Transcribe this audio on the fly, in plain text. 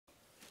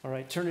All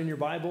right, turn in your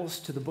Bibles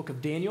to the book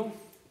of Daniel.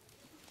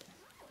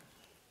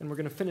 And we're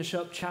going to finish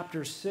up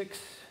chapter 6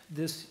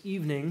 this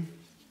evening.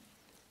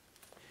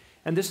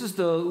 And this is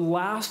the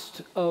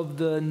last of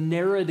the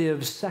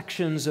narrative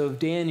sections of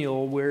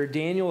Daniel where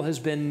Daniel has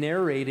been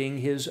narrating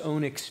his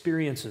own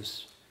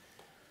experiences.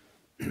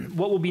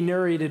 What will be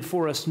narrated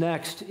for us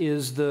next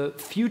is the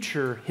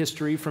future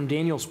history from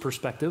Daniel's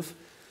perspective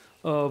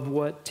of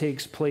what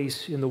takes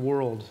place in the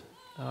world.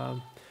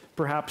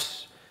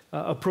 Perhaps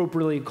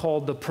appropriately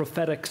called the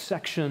prophetic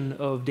section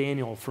of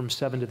Daniel from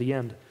 7 to the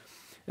end.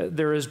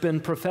 There has been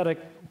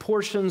prophetic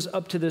portions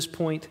up to this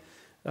point,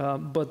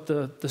 but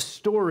the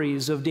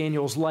stories of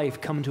Daniel's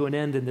life come to an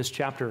end in this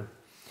chapter.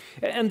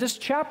 And this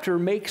chapter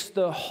makes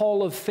the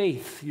hall of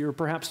faith. You're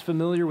perhaps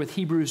familiar with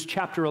Hebrews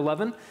chapter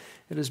 11.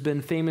 It has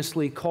been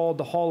famously called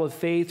the hall of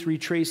faith,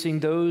 retracing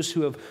those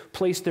who have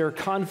placed their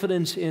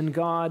confidence in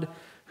God,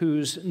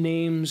 whose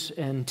names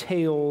and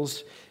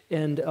tales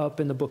end up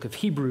in the book of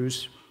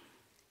Hebrews.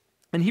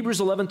 And Hebrews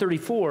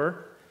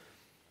 11:34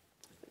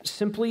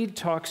 simply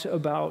talks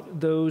about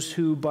those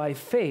who by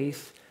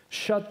faith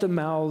shut the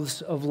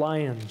mouths of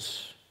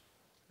lions.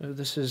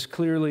 This is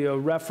clearly a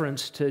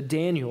reference to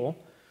Daniel.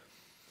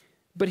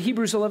 But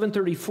Hebrews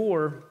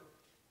 11:34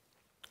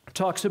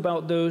 talks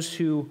about those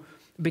who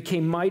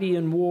became mighty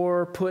in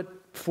war, put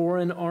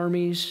foreign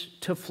armies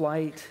to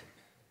flight.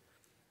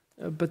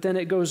 But then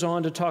it goes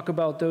on to talk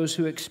about those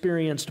who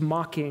experienced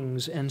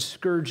mockings and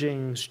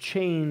scourgings,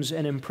 chains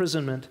and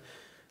imprisonment.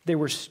 They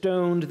were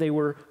stoned, they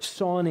were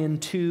sawn in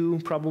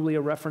two, probably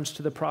a reference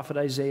to the prophet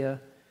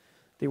Isaiah.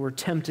 They were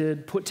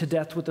tempted, put to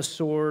death with a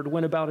sword,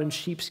 went about in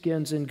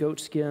sheepskins and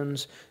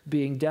goatskins,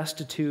 being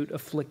destitute,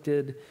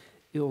 afflicted,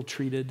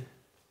 ill-treated.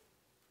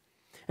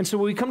 And so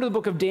when we come to the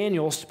book of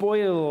Daniel,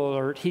 spoiler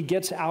alert, he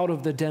gets out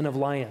of the den of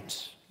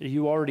lions.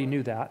 You already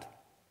knew that.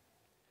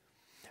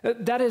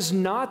 That is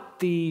not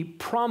the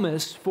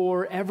promise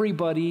for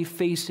everybody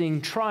facing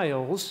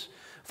trials,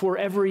 for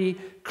every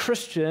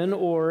Christian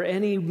or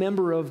any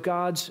member of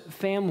God's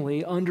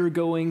family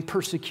undergoing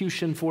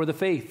persecution for the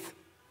faith.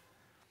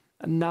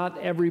 Not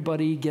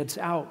everybody gets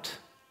out.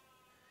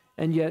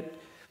 And yet,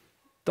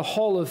 the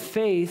hall of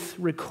faith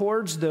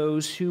records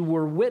those who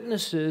were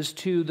witnesses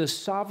to the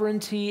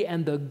sovereignty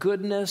and the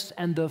goodness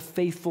and the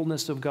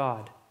faithfulness of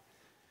God.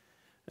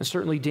 And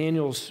certainly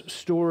Daniel's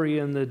story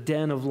in the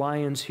den of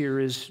lions here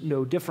is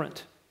no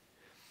different.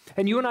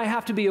 And you and I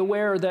have to be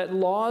aware that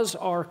laws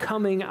are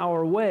coming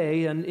our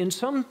way, and in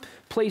some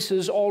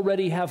places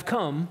already have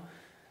come,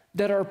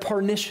 that are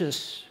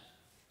pernicious.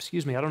 I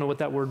don't know what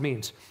that word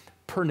means.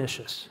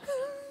 Pernicious.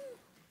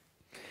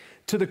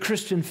 To the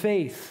Christian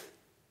faith.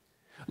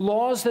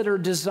 Laws that are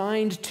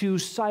designed to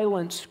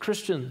silence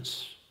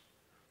Christians.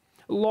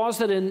 Laws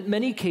that in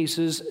many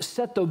cases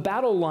set the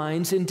battle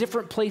lines in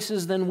different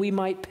places than we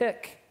might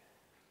pick.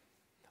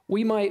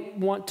 We might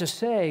want to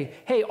say,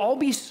 hey, I'll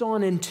be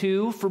sawn in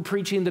two for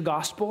preaching the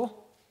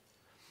gospel.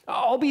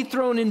 I'll be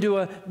thrown into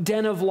a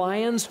den of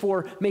lions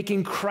for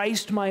making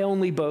Christ my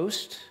only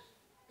boast.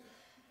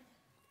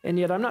 And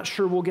yet I'm not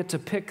sure we'll get to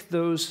pick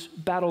those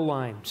battle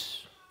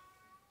lines.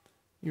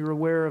 You're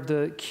aware of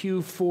the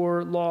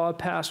Q4 law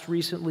passed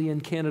recently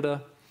in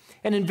Canada.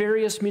 And in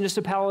various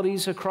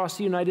municipalities across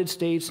the United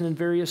States and in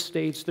various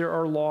states, there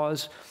are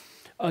laws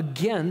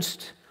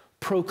against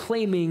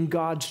proclaiming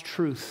God's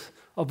truth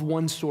of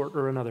one sort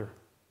or another.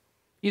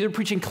 Either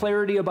preaching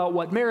clarity about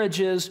what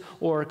marriage is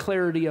or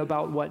clarity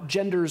about what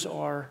genders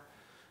are.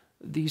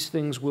 These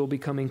things will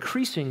become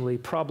increasingly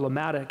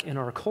problematic in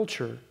our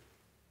culture.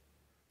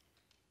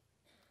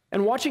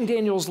 And watching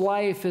Daniel's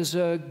life is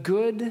a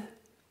good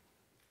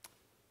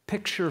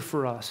picture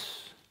for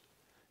us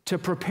to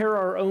prepare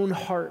our own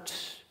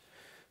hearts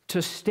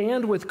to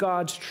stand with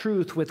God's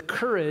truth with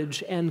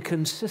courage and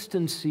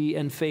consistency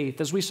and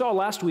faith. As we saw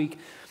last week,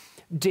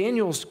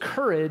 Daniel's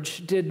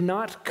courage did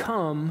not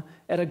come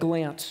at a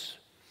glance,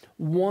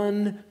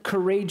 one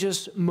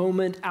courageous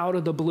moment out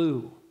of the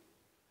blue.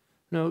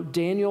 No,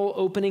 Daniel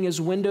opening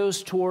his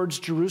windows towards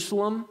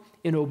Jerusalem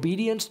in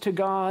obedience to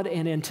God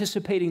and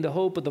anticipating the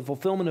hope of the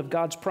fulfillment of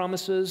God's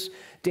promises.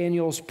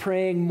 Daniel's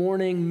praying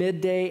morning,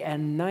 midday,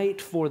 and night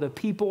for the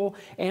people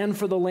and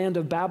for the land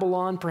of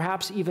Babylon,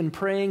 perhaps even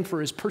praying for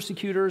his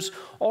persecutors.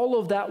 All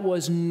of that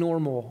was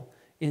normal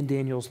in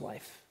Daniel's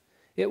life.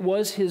 It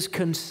was his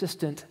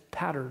consistent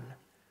pattern.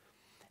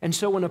 And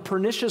so when a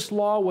pernicious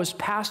law was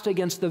passed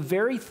against the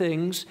very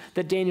things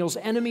that Daniel's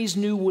enemies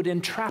knew would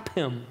entrap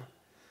him,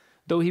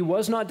 though he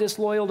was not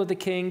disloyal to the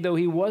king, though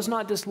he was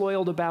not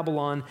disloyal to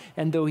Babylon,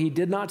 and though he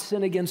did not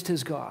sin against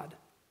his God,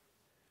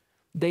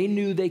 they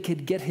knew they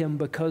could get him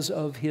because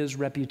of his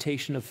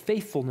reputation of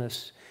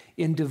faithfulness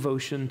in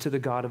devotion to the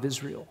God of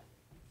Israel.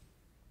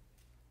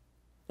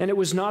 And it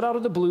was not out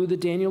of the blue that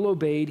Daniel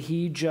obeyed.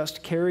 He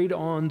just carried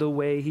on the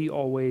way he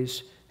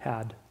always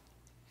had.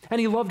 And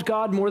he loved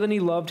God more than he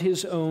loved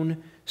his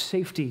own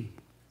safety.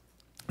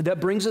 That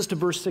brings us to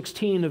verse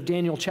 16 of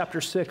Daniel chapter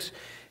 6.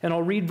 And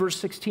I'll read verse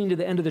 16 to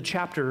the end of the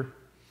chapter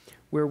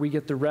where we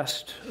get the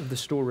rest of the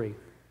story.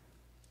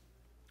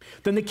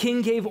 Then the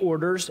king gave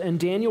orders, and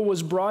Daniel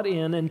was brought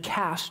in and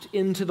cast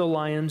into the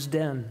lion's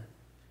den.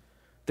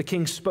 The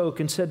king spoke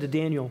and said to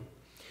Daniel,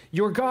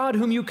 "Your God,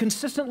 whom you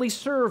consistently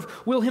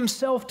serve, will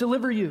himself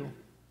deliver you."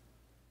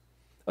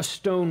 A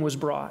stone was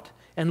brought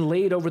and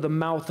laid over the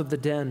mouth of the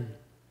den,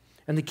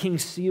 and the king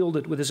sealed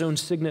it with his own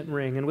signet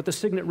ring and with the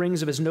signet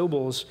rings of his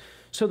nobles,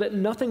 so that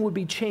nothing would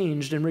be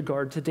changed in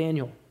regard to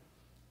Daniel.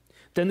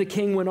 Then the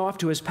king went off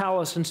to his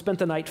palace and spent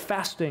the night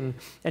fasting,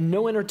 and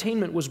no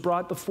entertainment was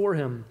brought before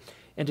him,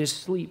 and his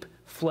sleep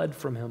fled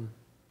from him.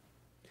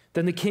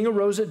 Then the king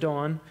arose at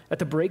dawn, at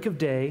the break of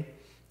day,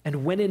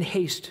 and went in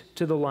haste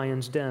to the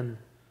lion's den.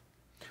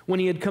 When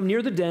he had come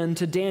near the den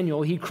to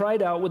Daniel, he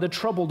cried out with a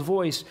troubled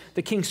voice.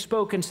 The king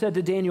spoke and said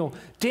to Daniel,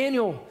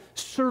 "Daniel,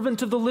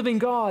 servant of the living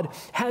God,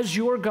 has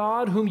your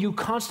God, whom you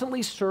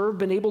constantly serve,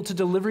 been able to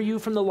deliver you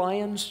from the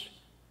lions?"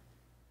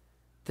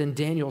 Then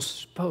Daniel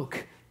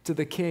spoke to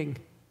the king,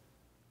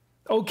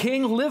 "O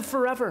king, live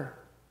forever.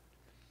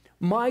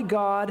 My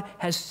God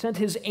has sent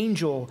his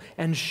angel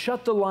and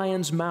shut the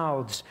lions'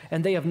 mouths,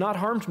 and they have not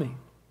harmed me.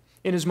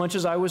 Inasmuch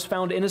as I was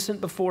found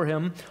innocent before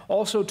him,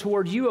 also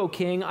toward you, O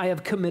king, I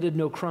have committed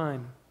no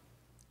crime."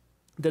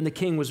 Then the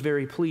king was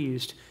very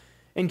pleased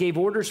and gave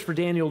orders for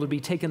Daniel to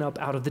be taken up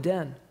out of the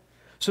den.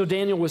 So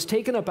Daniel was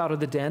taken up out of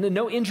the den, and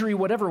no injury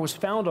whatever was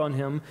found on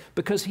him,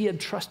 because he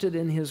had trusted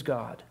in his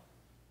God.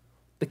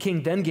 The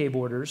king then gave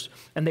orders,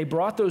 and they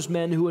brought those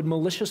men who had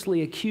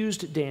maliciously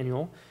accused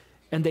Daniel,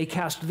 and they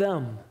cast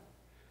them,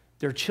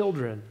 their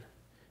children,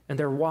 and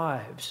their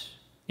wives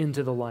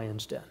into the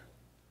lion's den.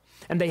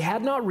 And they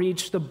had not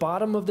reached the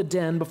bottom of the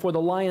den before the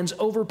lions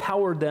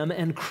overpowered them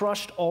and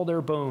crushed all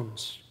their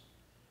bones.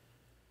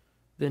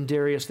 Then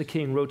Darius the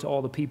king wrote to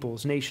all the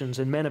peoples, nations,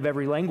 and men of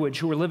every language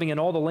who were living in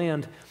all the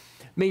land,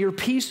 "May your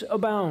peace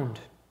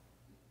abound.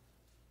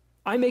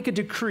 I make a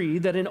decree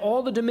that in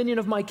all the dominion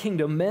of my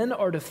kingdom, men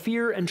are to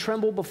fear and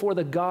tremble before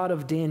the God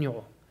of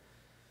Daniel.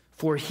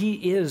 For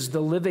he is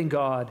the living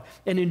God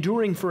and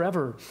enduring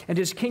forever, and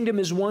his kingdom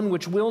is one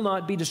which will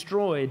not be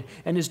destroyed,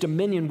 and his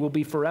dominion will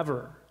be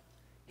forever.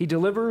 He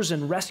delivers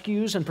and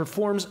rescues and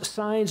performs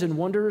signs and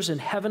wonders in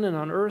heaven and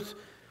on earth,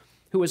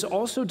 who has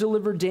also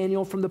delivered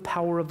Daniel from the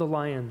power of the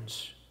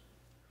lions."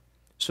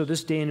 So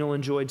this Daniel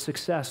enjoyed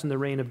success in the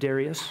reign of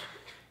Darius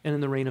and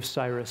in the reign of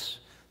Cyrus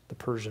the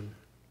Persian.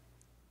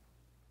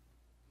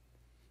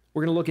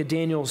 We're going to look at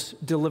Daniel's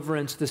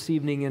deliverance this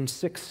evening in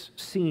 6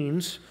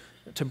 scenes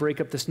to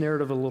break up this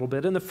narrative a little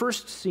bit. And the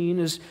first scene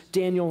is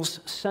Daniel's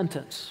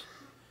sentence.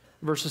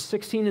 Verses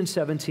 16 and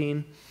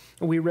 17,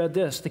 we read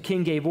this: "The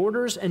king gave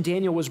orders, and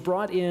Daniel was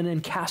brought in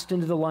and cast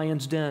into the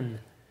lion's den.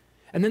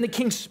 And then the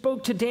king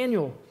spoke to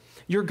Daniel,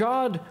 'Your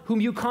God,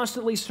 whom you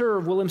constantly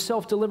serve, will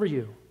himself deliver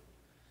you.'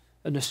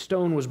 And a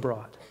stone was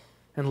brought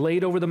and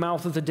laid over the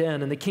mouth of the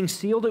den, and the king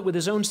sealed it with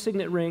his own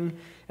signet ring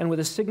and with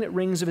the signet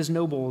rings of his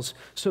nobles,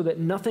 so that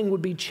nothing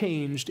would be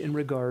changed in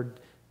regard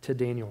to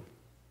Daniel."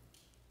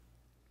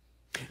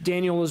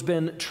 Daniel has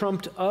been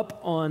trumped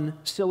up on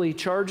silly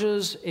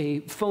charges. A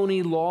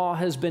phony law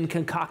has been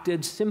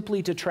concocted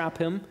simply to trap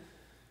him.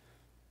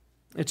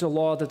 It's a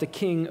law that the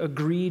king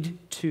agreed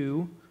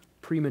to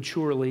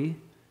prematurely.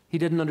 He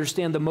didn't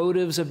understand the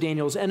motives of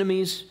Daniel's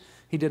enemies.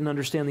 He didn't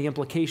understand the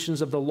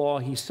implications of the law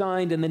he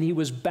signed, and then he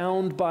was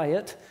bound by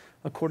it,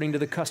 according to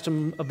the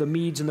custom of the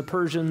Medes and the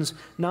Persians.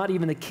 Not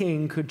even the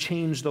king could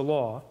change the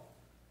law.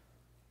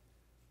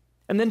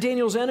 And then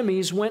Daniel's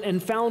enemies went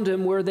and found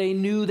him where they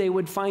knew they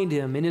would find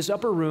him, in his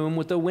upper room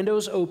with the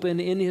windows open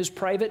in his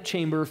private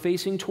chamber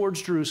facing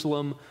towards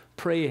Jerusalem,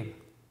 praying.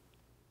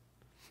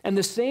 And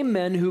the same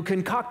men who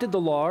concocted the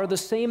law are the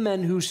same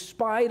men who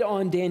spied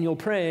on Daniel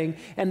praying,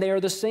 and they are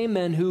the same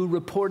men who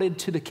reported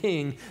to the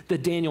king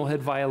that Daniel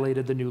had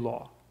violated the new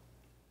law.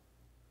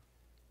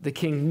 The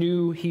king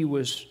knew he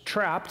was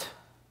trapped.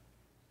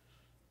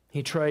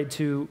 He tried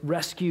to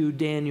rescue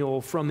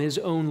Daniel from his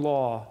own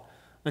law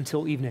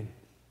until evening.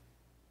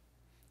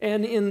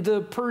 And in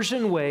the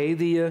Persian way,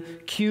 the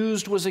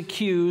accused was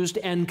accused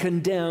and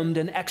condemned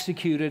and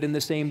executed in the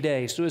same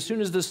day. So as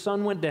soon as the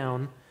sun went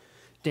down,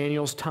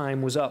 Daniel's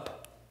time was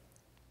up.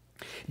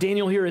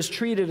 Daniel here is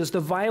treated as the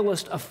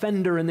vilest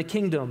offender in the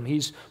kingdom.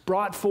 He's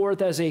brought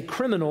forth as a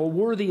criminal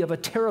worthy of a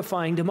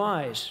terrifying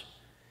demise.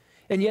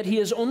 And yet he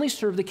has only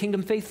served the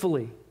kingdom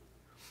faithfully.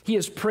 He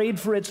has prayed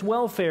for its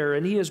welfare,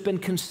 and he has been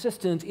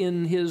consistent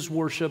in his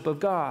worship of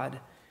God.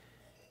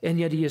 And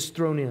yet he is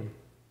thrown in,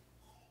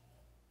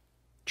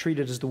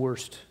 treated as the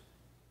worst.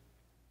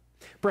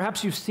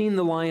 Perhaps you've seen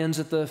the lions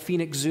at the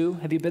Phoenix Zoo.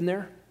 Have you been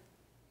there?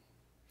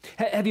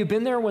 Have you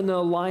been there when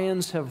the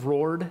lions have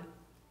roared?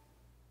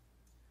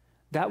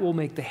 That will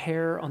make the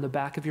hair on the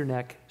back of your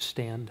neck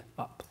stand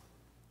up.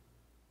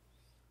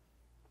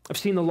 I've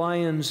seen the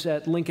lions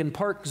at Lincoln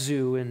Park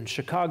Zoo in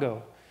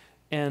Chicago,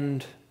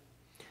 and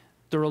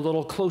they're a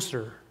little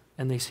closer,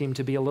 and they seem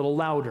to be a little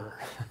louder.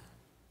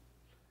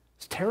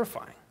 It's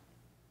terrifying.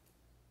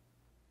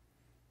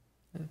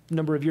 A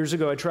number of years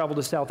ago, I traveled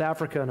to South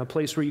Africa in a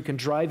place where you can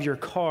drive your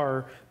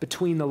car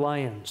between the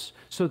lions,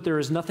 so that there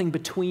is nothing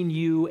between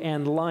you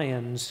and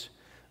lions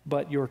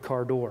but your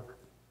car door.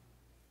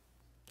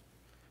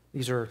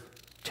 These are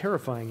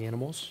terrifying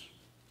animals.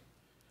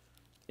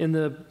 In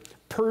the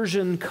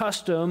Persian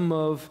custom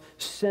of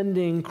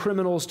sending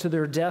criminals to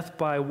their death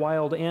by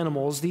wild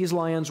animals, these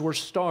lions were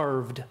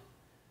starved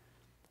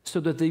so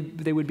that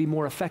they would be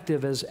more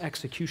effective as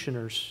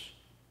executioners.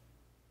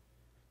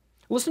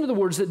 Listen to the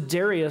words that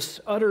Darius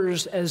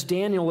utters as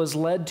Daniel is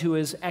led to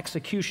his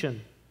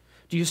execution.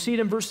 Do you see it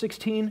in verse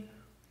 16?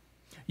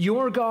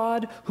 Your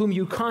God, whom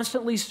you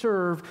constantly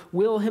serve,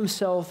 will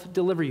himself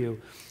deliver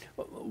you.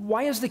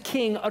 Why is the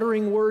king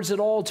uttering words at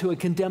all to a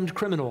condemned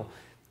criminal?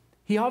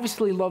 He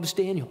obviously loves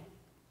Daniel.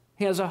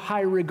 He has a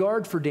high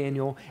regard for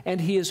Daniel,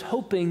 and he is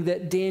hoping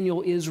that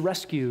Daniel is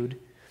rescued.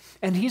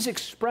 And he's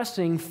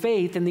expressing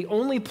faith in the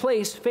only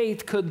place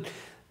faith could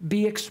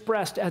be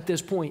expressed at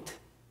this point.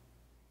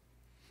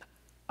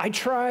 I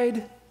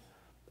tried,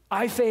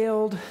 I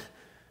failed,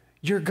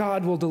 your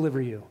God will deliver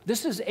you.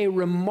 This is a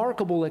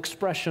remarkable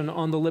expression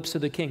on the lips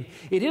of the king.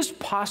 It is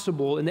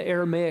possible in the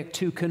Aramaic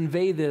to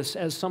convey this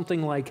as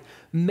something like,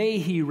 may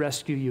he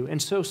rescue you.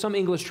 And so some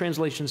English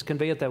translations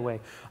convey it that way.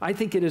 I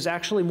think it is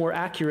actually more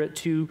accurate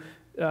to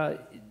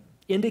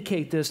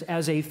indicate this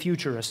as a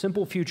future, a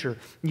simple future.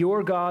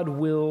 Your God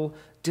will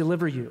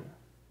deliver you.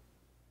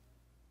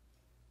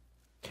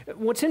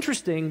 What's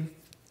interesting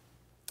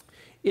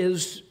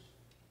is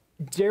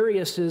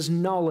Darius's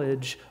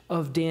knowledge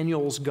of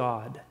Daniel's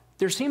God.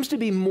 There seems to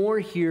be more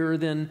here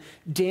than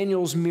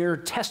Daniel's mere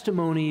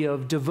testimony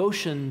of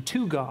devotion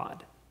to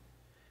God.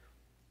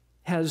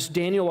 Has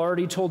Daniel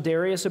already told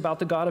Darius about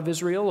the God of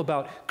Israel,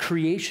 about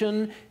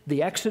creation,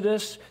 the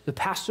Exodus, the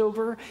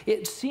Passover?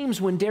 It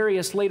seems when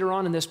Darius later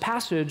on in this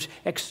passage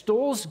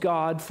extols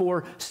God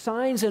for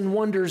signs and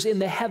wonders in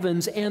the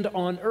heavens and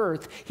on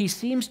earth, he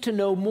seems to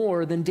know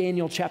more than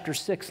Daniel chapter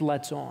 6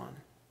 lets on.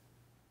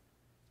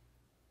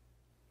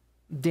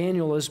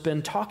 Daniel has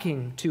been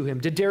talking to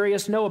him. Did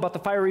Darius know about the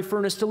fiery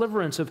furnace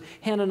deliverance of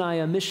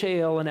Hananiah,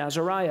 Mishael, and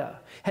Azariah?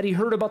 Had he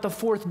heard about the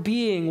fourth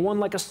being, one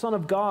like a son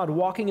of God,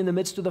 walking in the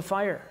midst of the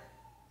fire?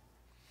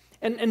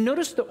 And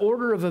notice the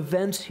order of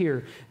events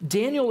here.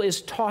 Daniel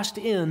is tossed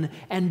in,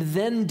 and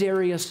then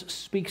Darius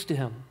speaks to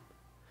him.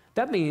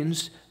 That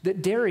means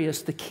that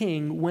Darius, the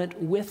king, went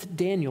with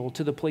Daniel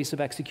to the place of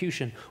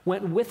execution,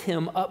 went with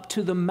him up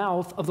to the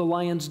mouth of the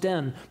lion's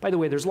den. By the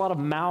way, there's a lot of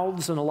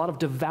mouths and a lot of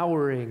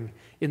devouring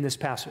in this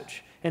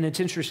passage. And it's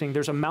interesting.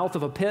 There's a mouth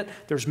of a pit.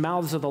 There's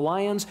mouths of the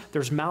lions.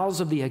 There's mouths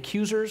of the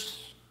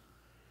accusers.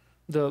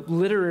 The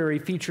literary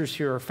features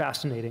here are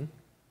fascinating.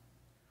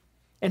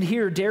 And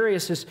here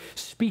Darius is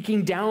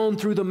speaking down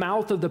through the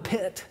mouth of the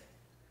pit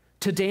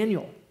to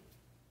Daniel.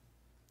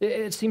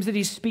 It seems that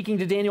he's speaking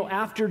to Daniel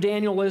after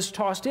Daniel is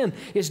tossed in.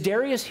 Is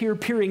Darius here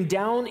peering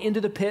down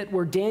into the pit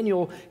where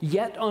Daniel,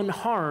 yet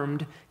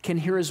unharmed, can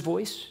hear his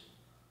voice?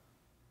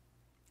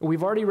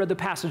 We've already read the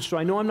passage, so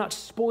I know I'm not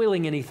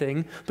spoiling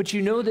anything, but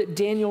you know that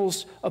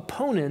Daniel's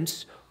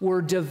opponents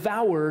were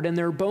devoured and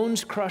their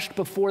bones crushed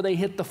before they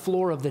hit the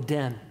floor of the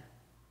den.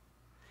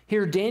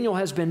 Here, Daniel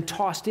has been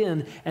tossed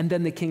in, and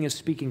then the king is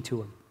speaking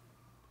to him.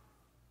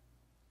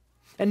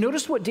 And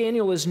notice what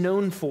Daniel is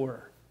known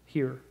for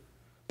here.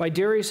 By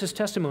Darius'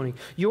 testimony,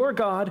 your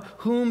God,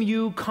 whom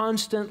you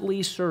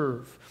constantly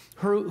serve,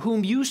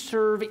 whom you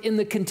serve in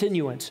the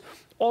continuance,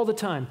 all the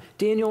time.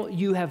 Daniel,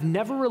 you have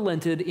never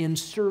relented in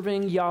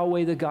serving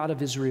Yahweh, the God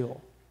of Israel.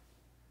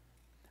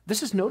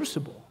 This is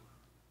noticeable.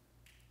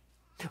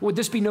 Would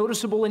this be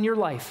noticeable in your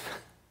life?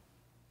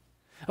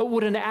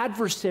 Would an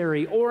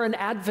adversary or an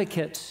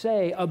advocate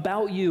say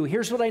about you,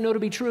 here's what I know to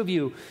be true of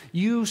you,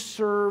 you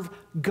serve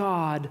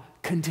God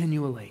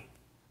continually.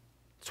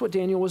 That's what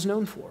Daniel was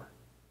known for.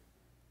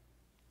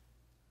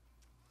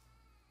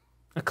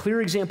 A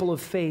clear example of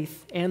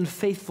faith and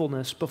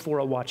faithfulness before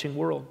a watching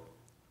world.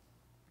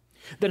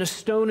 Then a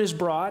stone is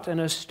brought,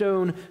 and a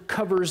stone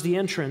covers the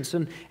entrance.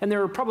 And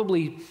there are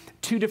probably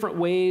two different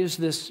ways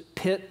this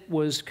pit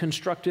was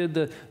constructed.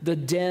 The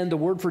den, the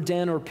word for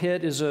den or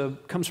pit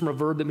comes from a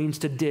verb that means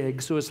to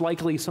dig. So it's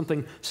likely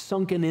something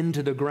sunken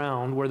into the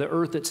ground where the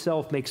earth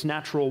itself makes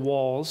natural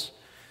walls.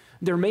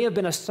 There may have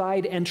been a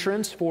side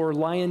entrance for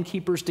lion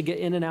keepers to get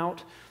in and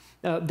out.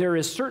 There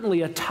is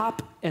certainly a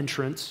top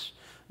entrance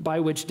by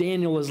which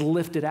Daniel is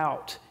lifted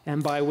out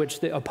and by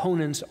which the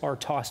opponents are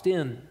tossed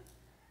in.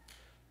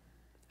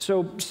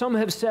 So some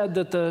have said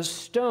that the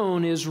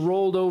stone is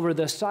rolled over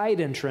the side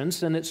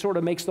entrance, and it sort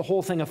of makes the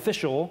whole thing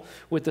official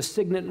with the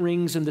signet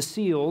rings and the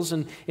seals.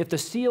 And if the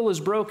seal is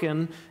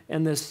broken,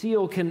 and the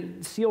seal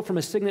from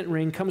a signet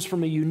ring comes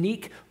from a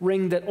unique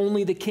ring that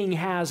only the king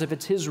has if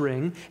it's his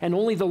ring, and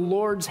only the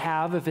lords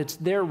have if it's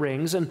their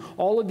rings, and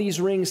all of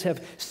these rings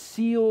have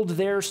sealed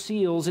their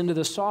seals into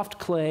the soft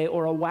clay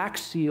or a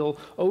wax seal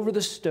over the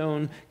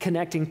stone,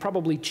 connecting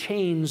probably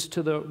chains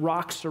to the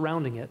rocks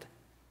surrounding it.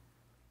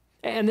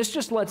 And this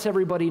just lets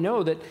everybody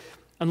know that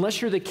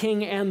unless you're the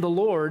king and the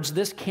lords,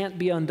 this can't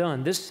be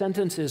undone. This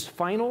sentence is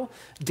final.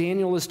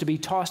 Daniel is to be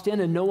tossed in,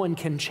 and no one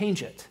can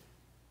change it.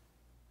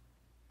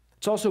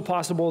 It's also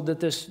possible that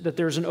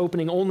there's an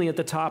opening only at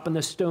the top, and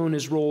the stone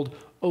is rolled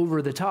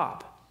over the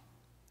top.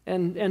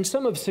 And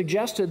some have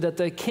suggested that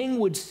the king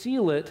would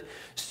seal it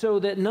so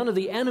that none of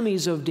the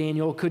enemies of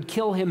Daniel could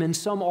kill him in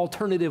some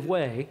alternative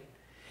way,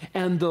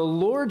 and the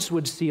lords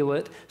would seal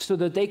it so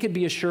that they could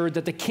be assured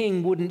that the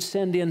king wouldn't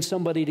send in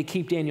somebody to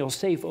keep Daniel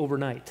safe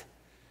overnight.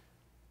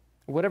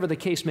 Whatever the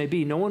case may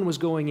be, no one was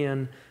going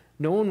in,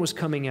 no one was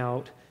coming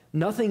out,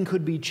 nothing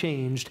could be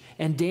changed,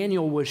 and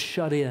Daniel was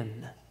shut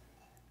in.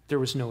 There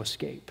was no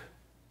escape.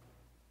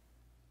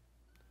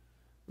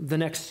 The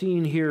next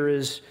scene here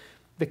is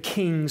the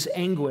king's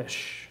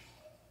anguish.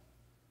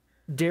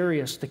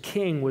 Darius, the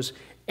king, was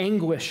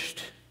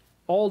anguished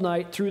all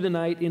night, through the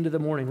night, into the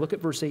morning. Look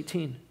at verse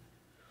 18.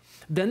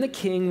 Then the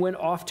king went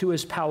off to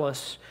his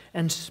palace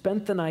and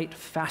spent the night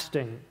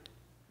fasting.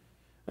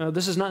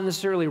 This is not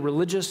necessarily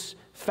religious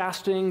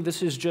fasting.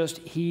 This is just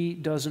he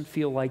doesn't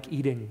feel like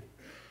eating.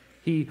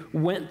 He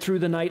went through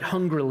the night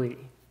hungrily.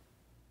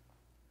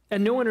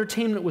 And no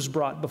entertainment was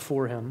brought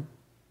before him,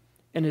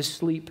 and his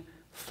sleep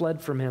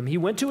fled from him. He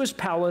went to his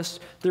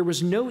palace. There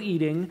was no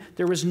eating.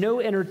 There was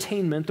no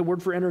entertainment. The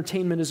word for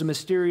entertainment is a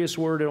mysterious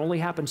word. It only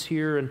happens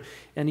here,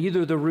 and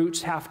either the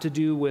roots have to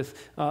do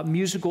with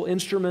musical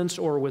instruments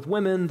or with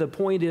women. The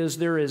point is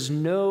there is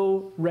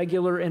no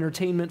regular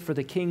entertainment for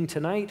the king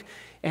tonight,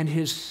 and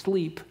his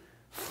sleep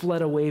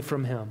fled away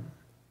from him.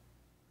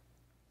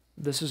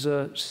 This is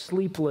a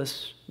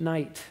sleepless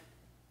night,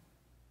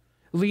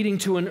 leading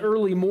to an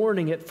early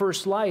morning at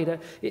first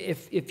light.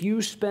 If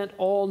you spent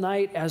all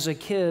night as a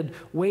kid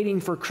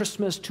waiting for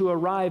Christmas to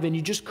arrive and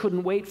you just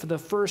couldn't wait for the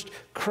first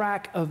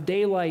crack of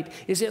daylight,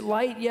 is it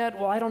light yet?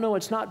 Well, I don't know.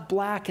 It's not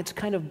black. It's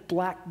kind of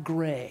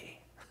black-gray.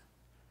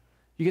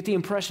 You get the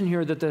impression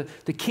here that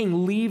the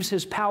king leaves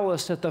his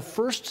palace at the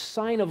first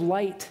sign of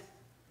light,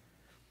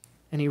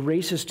 and he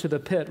races to the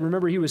pit.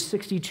 Remember, he was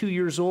 62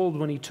 years old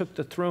when he took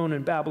the throne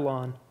in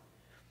Babylon.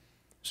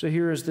 So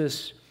here is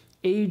this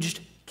aged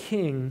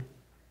king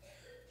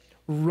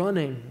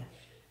running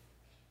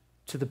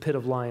to the pit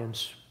of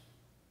lions.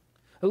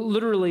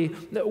 Literally,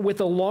 with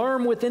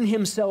alarm within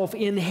himself,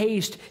 in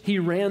haste, he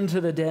ran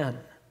to the den.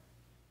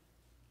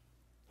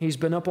 He's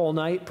been up all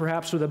night,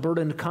 perhaps with a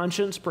burdened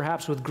conscience,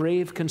 perhaps with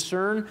grave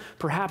concern,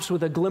 perhaps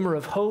with a glimmer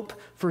of hope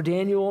for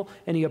Daniel,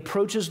 and he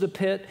approaches the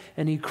pit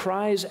and he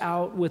cries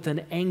out with an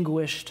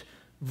anguished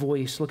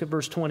voice. Look at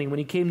verse 20. When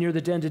he came near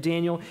the den to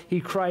Daniel, he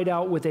cried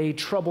out with a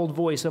troubled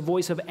voice, a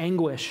voice of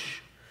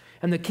anguish.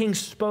 And the king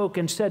spoke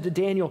and said to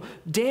Daniel,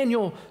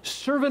 Daniel,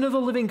 servant of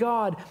the living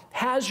God,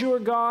 has your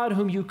God,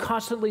 whom you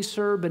constantly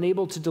serve, been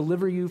able to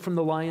deliver you from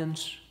the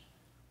lions?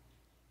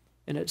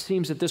 And it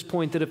seems at this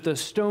point that if the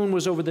stone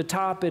was over the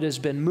top, it has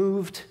been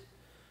moved.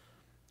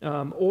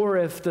 Or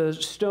if the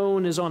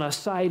stone is on a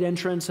side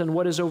entrance and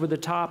what is over the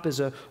top is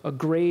a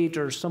grate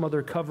or some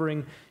other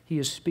covering, he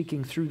is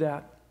speaking through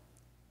that.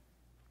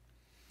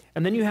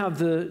 And then you have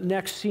the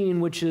next scene,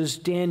 which is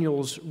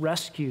Daniel's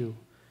rescue,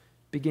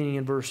 beginning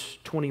in verse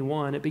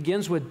 21. It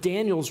begins with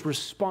Daniel's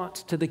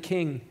response to the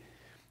king.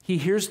 He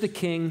hears the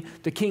king.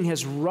 The king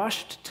has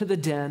rushed to the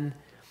den.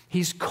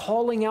 He's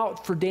calling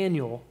out for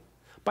Daniel.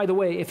 By the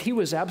way, if he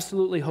was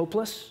absolutely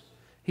hopeless,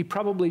 he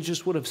probably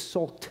just would have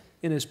sulked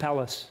in his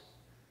palace.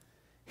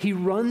 He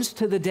runs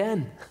to the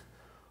den,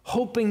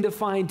 hoping to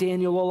find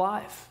Daniel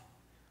alive.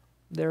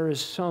 There is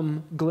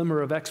some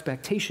glimmer of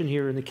expectation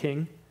here in the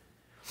king.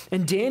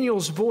 And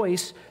Daniel's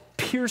voice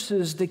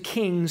pierces the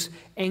king's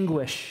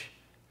anguish.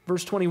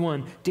 Verse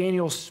 21,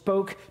 Daniel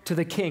spoke to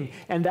the king.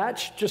 And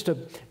that's just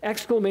an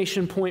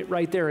exclamation point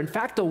right there. In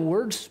fact, the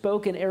word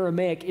spoke in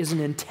Aramaic is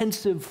an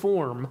intensive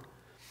form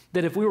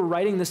that if we were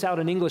writing this out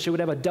in English, it would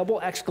have a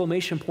double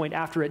exclamation point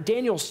after it.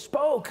 Daniel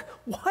spoke.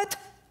 What?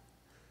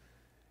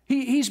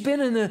 He's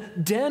been in the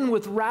den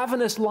with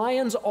ravenous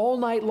lions all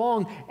night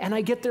long, and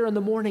I get there in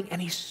the morning,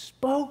 and he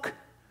spoke.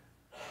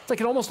 It's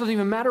like it almost doesn't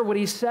even matter what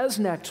he says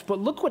next, but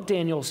look what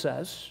Daniel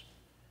says.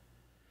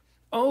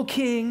 O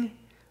king,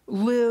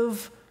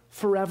 live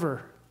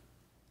forever.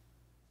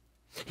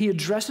 He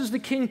addresses the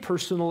king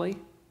personally,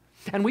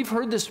 and we've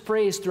heard this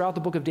phrase throughout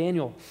the book of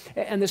Daniel,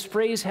 and this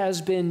phrase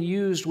has been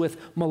used with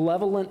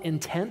malevolent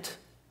intent.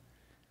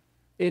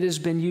 It has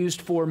been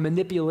used for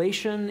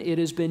manipulation. It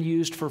has been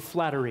used for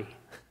flattery.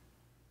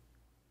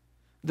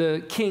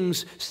 The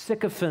king's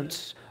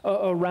sycophants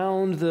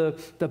around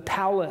the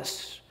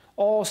palace,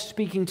 all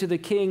speaking to the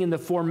king in the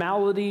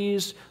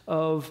formalities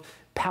of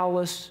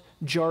palace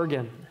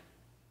jargon,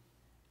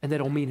 and they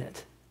don't mean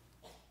it.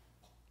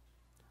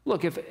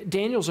 Look, if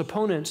Daniel's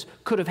opponents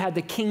could have had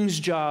the king's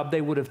job,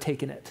 they would have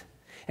taken it.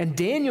 And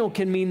Daniel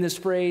can mean this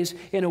phrase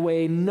in a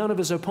way none of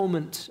his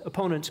opponents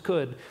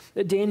could.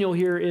 Daniel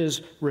here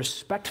is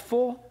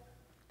respectful.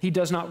 He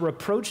does not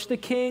reproach the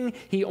king.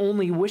 He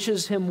only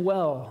wishes him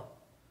well.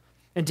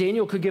 And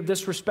Daniel could give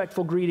this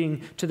respectful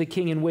greeting to the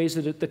king in ways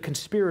that the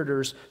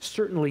conspirators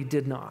certainly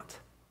did not.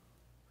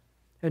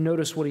 And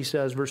notice what he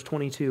says, verse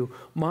 22.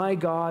 My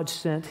God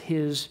sent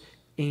his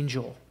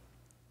angel.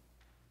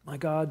 My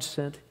God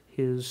sent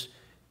his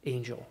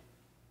angel.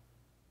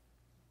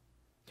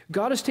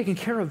 God has taken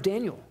care of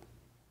Daniel.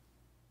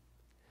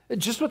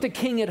 Just what the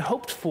king had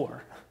hoped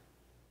for.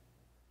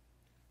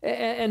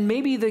 And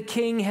maybe the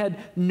king had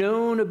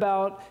known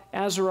about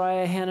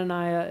Azariah,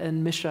 Hananiah,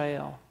 and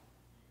Mishael.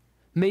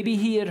 Maybe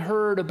he had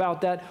heard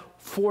about that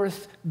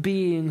fourth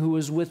being who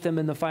was with them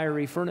in the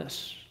fiery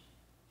furnace.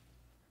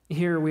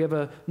 Here we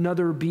have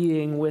another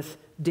being with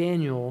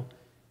Daniel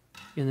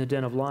in the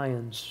den of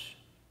lions.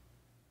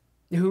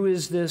 Who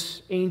is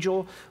this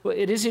angel? Well,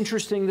 it is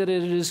interesting that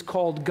it is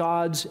called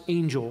God's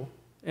angel,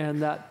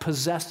 and that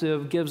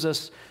possessive gives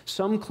us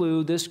some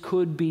clue this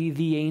could be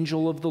the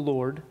angel of the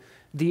Lord,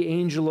 the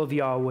angel of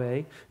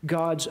Yahweh,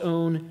 God's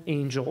own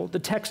angel. The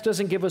text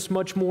doesn't give us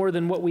much more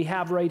than what we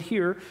have right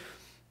here.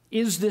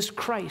 Is this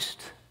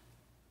Christ?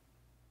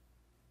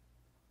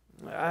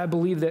 I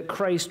believe that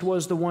Christ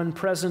was the one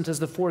present as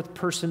the fourth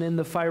person in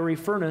the fiery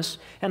furnace,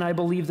 and I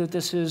believe that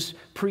this is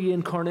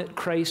pre-incarnate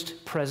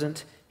Christ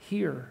present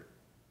here.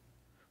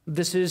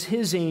 This is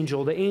his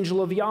angel, the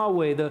angel of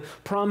Yahweh, the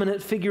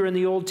prominent figure in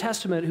the Old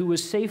Testament who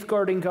was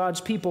safeguarding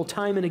God's people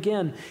time and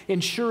again,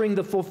 ensuring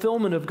the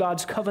fulfillment of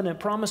God's covenant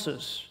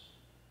promises.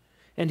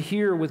 And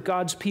here, with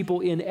God's people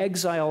in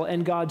exile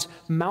and God's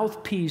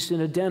mouthpiece in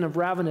a den of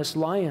ravenous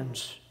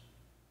lions,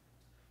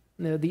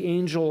 the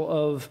angel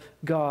of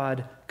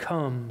God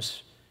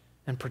comes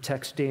and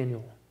protects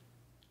Daniel.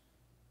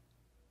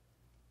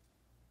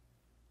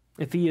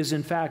 If he is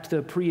in fact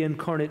the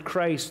pre-incarnate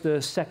Christ,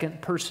 the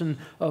second person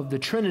of the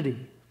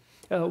Trinity,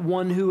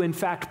 one who in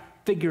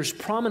fact figures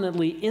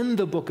prominently in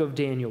the book of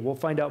Daniel, we'll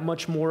find out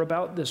much more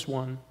about this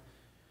one,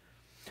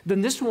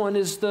 then this one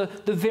is the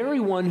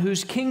very one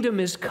whose kingdom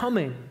is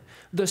coming,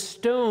 the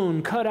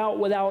stone cut out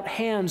without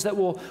hands that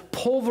will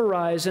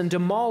pulverize and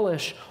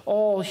demolish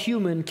all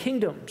human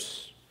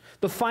kingdoms.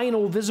 The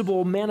final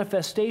visible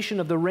manifestation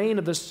of the reign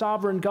of the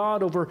sovereign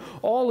God over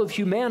all of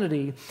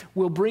humanity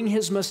will bring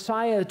his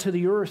Messiah to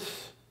the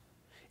earth.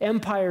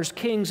 Empires,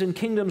 kings, and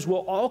kingdoms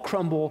will all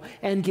crumble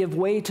and give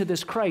way to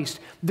this Christ.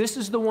 This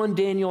is the one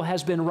Daniel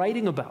has been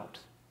writing about.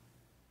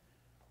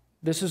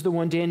 This is the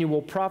one Daniel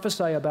will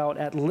prophesy about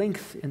at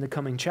length in the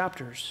coming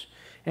chapters.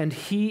 And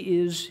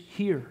he is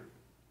here.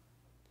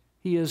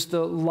 He is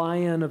the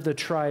Lion of the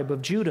tribe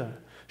of Judah,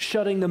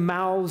 shutting the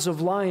mouths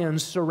of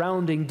lions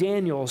surrounding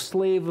Daniel,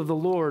 slave of the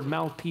Lord,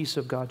 mouthpiece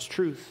of God's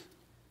truth.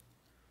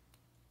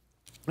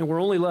 And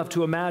we're only left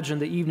to imagine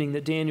the evening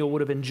that Daniel would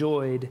have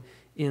enjoyed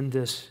in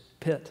this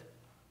pit.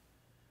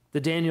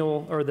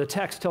 The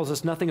text tells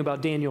us nothing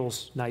about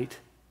Daniel's night.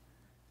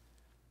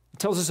 It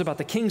tells us about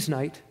the king's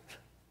night,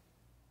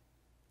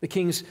 the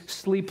king's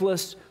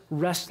sleepless,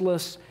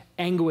 restless,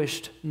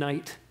 anguished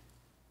night.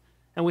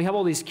 And we have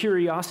all these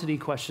curiosity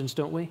questions,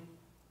 don't we?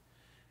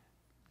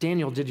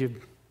 Daniel, did you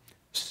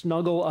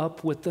snuggle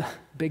up with the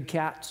big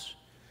cats?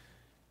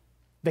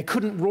 They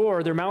couldn't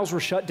roar, their mouths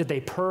were shut. Did they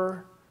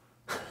purr?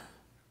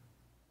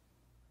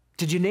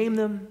 Did you name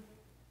them?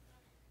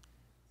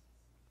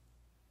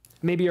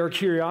 Maybe our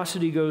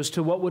curiosity goes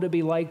to what would it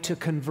be like to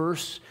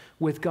converse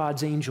with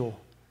God's angel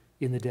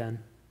in the den?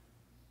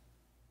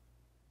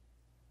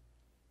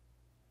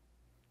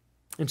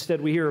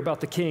 Instead, we hear about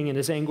the king and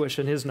his anguish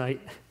in his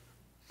night.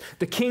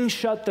 The king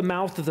shut the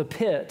mouth of the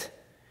pit,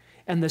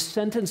 and the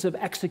sentence of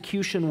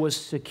execution was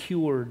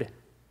secured.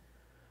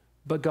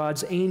 But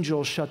God's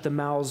angel shut the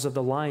mouths of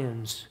the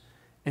lions,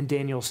 and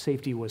Daniel's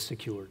safety was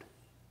secured.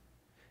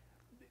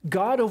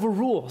 God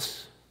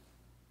overrules.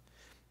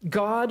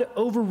 God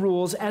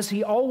overrules, as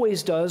he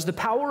always does, the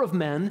power of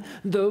men,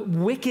 the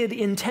wicked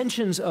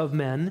intentions of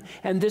men,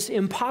 and this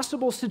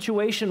impossible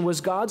situation was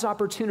God's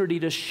opportunity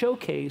to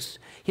showcase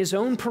his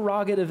own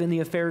prerogative in the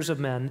affairs of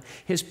men,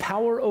 his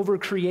power over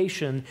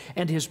creation,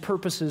 and his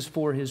purposes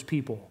for his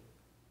people.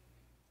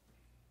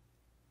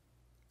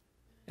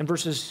 And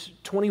verses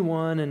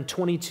 21 and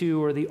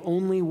 22 are the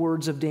only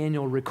words of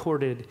Daniel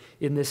recorded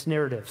in this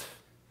narrative.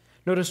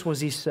 Notice what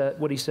he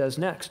says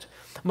next.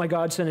 My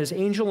God sent his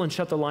angel and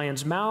shut the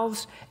lions'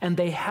 mouths, and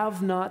they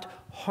have not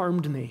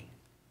harmed me.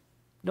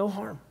 No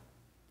harm.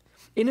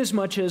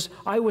 Inasmuch as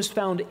I was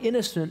found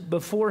innocent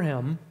before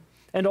him,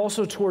 and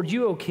also toward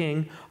you, O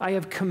king, I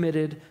have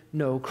committed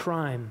no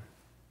crime.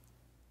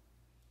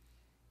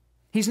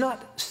 He's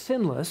not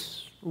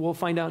sinless. We'll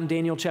find out in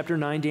Daniel chapter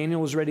 9,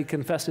 Daniel was ready to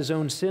confess his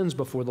own sins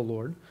before the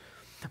Lord.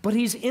 But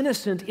he's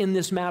innocent in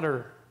this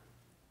matter.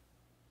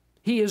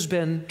 He has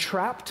been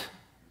trapped.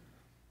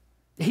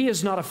 He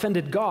has not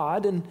offended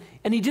God, and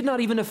he did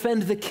not even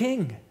offend the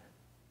king.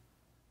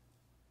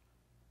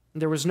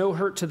 There was no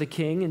hurt to the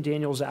king in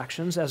Daniel's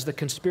actions, as the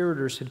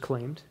conspirators had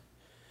claimed.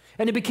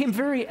 And it became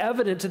very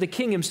evident to the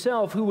king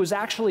himself, who was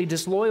actually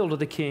disloyal to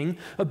the king,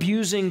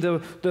 abusing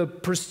the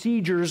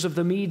procedures of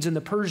the Medes and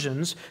the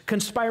Persians,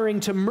 conspiring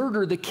to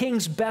murder the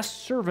king's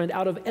best servant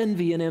out of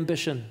envy and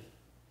ambition.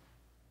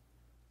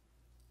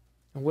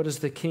 And what is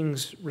the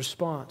king's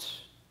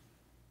response?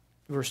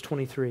 Verse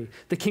 23,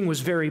 the king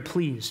was very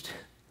pleased.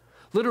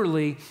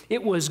 Literally,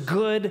 it was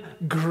good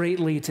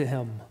greatly to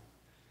him.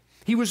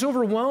 He was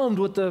overwhelmed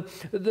with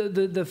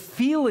the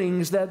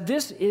feelings that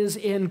this is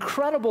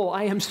incredible.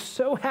 I am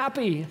so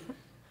happy.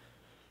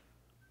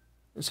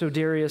 And so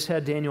Darius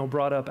had Daniel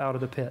brought up out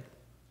of the pit.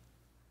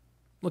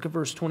 Look at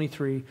verse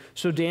 23.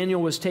 So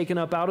Daniel was taken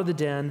up out of the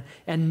den,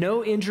 and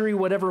no injury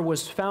whatever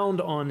was found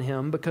on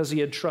him because he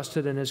had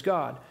trusted in his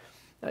God.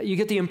 You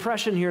get the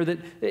impression here that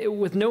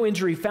with no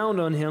injury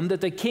found on him, that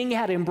the king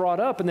had him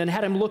brought up and then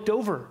had him looked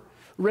over,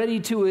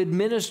 ready to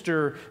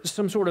administer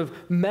some sort of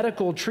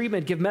medical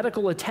treatment, give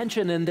medical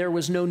attention, and there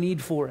was no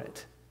need for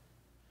it.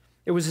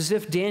 It was as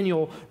if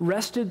Daniel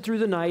rested through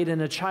the night in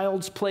a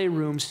child's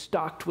playroom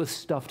stocked with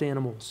stuffed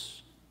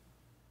animals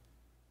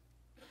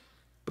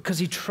because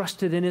he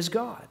trusted in his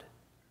God.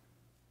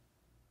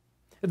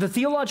 The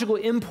theological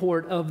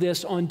import of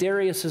this on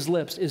Darius's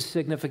lips is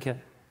significant.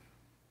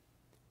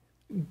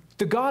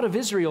 The God of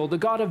Israel, the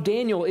God of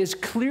Daniel, is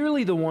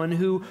clearly the one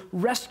who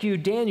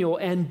rescued Daniel,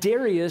 and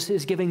Darius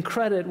is giving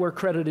credit where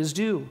credit is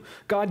due.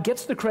 God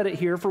gets the credit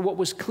here for what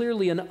was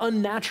clearly an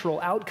unnatural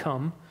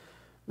outcome.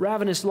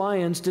 Ravenous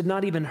lions did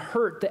not even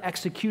hurt the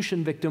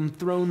execution victim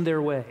thrown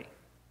their way.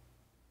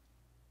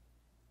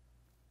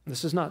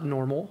 This is not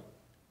normal.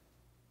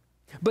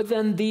 But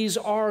then these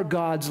are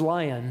God's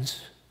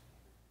lions.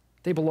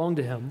 They belong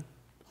to him.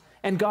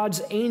 And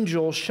God's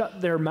angel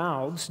shut their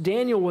mouths.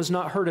 Daniel was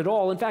not hurt at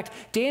all. In fact,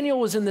 Daniel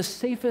was in the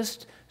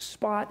safest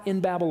spot in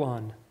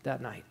Babylon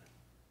that night.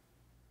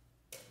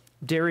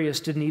 Darius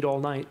didn't eat all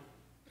night,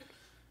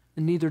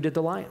 and neither did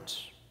the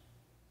lions.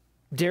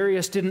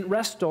 Darius didn't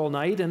rest all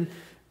night, and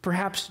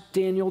perhaps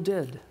Daniel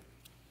did.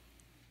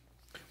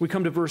 We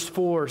come to verse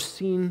 24,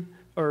 scene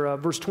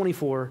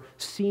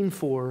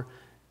 4,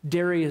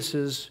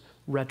 Darius's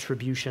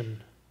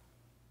retribution.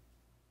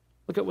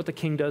 Look at what the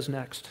king does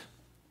next.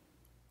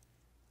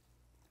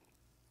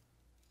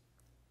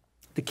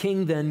 The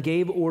king then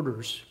gave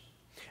orders,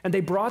 and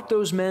they brought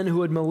those men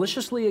who had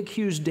maliciously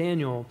accused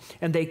Daniel,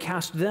 and they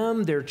cast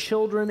them, their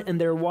children, and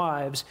their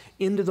wives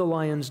into the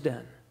lion's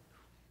den.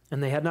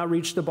 And they had not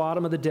reached the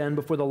bottom of the den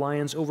before the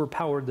lions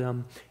overpowered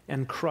them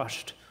and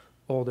crushed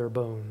all their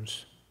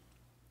bones.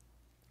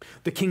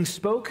 The king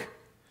spoke,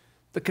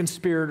 the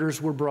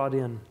conspirators were brought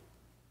in.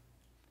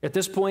 At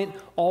this point,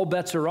 all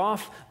bets are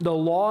off. The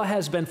law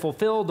has been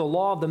fulfilled. The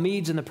law of the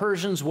Medes and the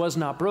Persians was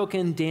not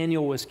broken.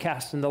 Daniel was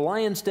cast in the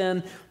lion's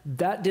den.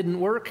 That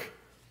didn't work.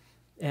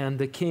 And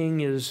the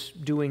king is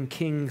doing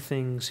king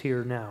things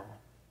here now.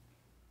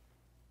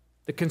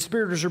 The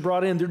conspirators are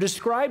brought in. They're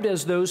described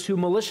as those who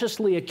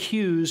maliciously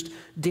accused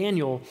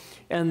Daniel.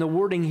 And the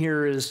wording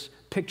here is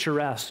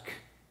picturesque.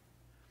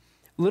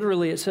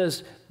 Literally, it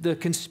says the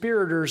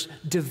conspirators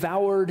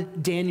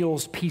devoured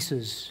Daniel's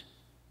pieces,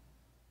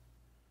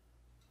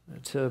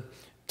 to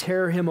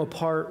tear him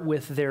apart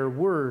with their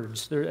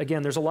words.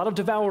 There's a lot of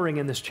devouring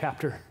in this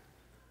chapter.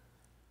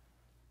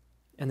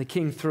 And the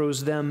king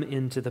throws them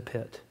into the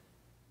pit,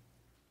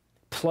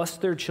 plus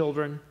their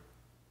children,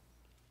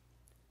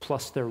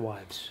 plus their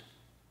wives.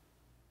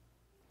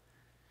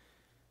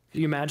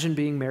 Can you imagine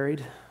being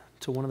married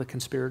to one of the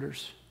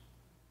conspirators?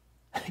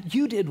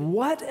 You did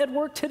what at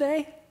work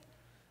today?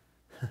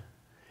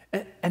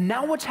 And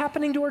now what's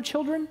happening to our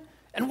children?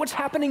 And what's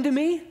happening to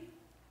me?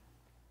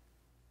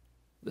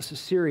 This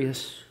is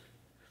serious.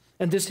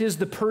 And this is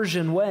the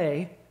Persian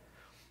way.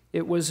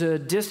 It was a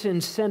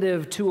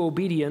disincentive to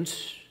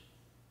obedience.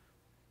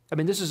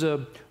 This is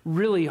a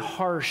really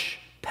harsh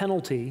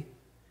penalty.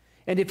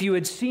 And if you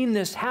had seen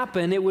this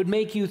happen, it would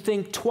make you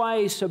think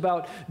twice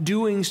about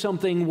doing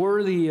something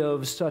worthy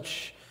of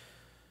such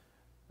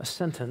a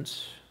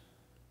sentence.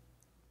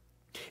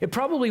 It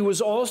probably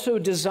was also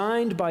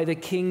designed by the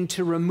king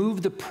to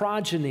remove the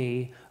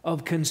progeny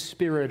of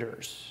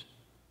conspirators.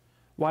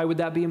 Why would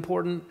that be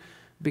important?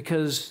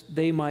 Because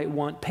they might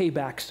want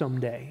payback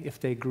someday if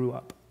they grew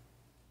up.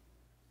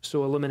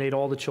 So eliminate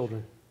all the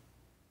children.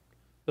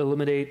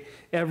 Eliminate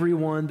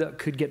everyone that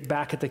could get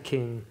back at the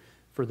king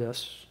for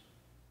this.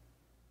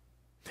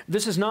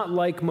 This is not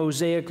like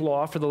Mosaic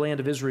law for the land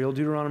of Israel.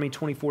 Deuteronomy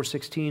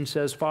 24:16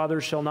 says,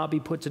 "Fathers shall not be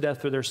put to death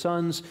for their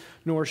sons,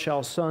 nor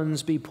shall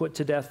sons be put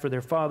to death for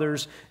their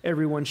fathers.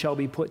 Everyone shall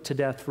be put to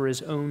death for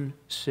his own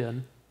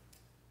sin."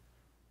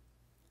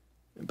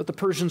 But the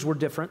Persians were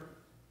different.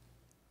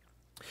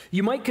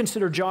 You might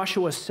consider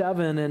Joshua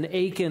 7 and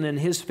Achan and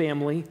his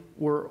family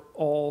were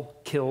all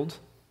killed.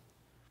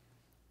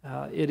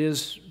 It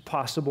is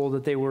possible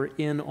that they were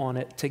in on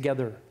it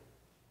together,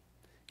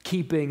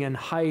 keeping and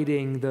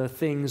hiding the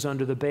things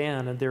under the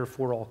ban and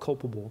therefore all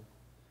culpable.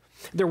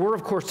 There were,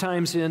 of course,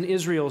 times in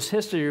Israel's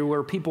history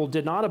where people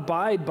did not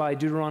abide by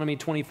Deuteronomy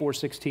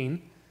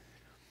 24:16,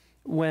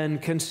 when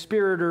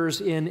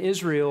conspirators in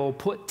Israel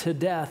put to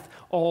death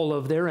all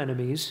of their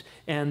enemies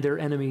and their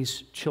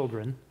enemies'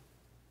 children.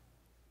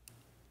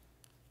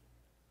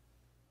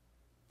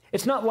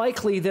 It's not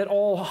likely that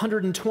all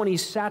 120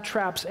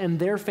 satraps and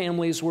their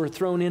families were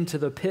thrown into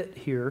the pit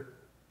here.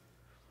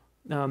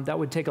 That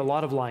would take a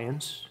lot of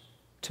lions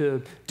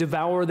to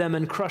devour them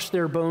and crush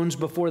their bones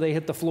before they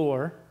hit the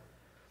floor.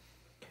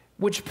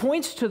 which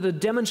points to the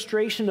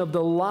demonstration of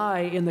the lie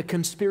in the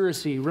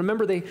conspiracy.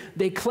 Remember,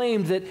 they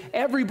claimed that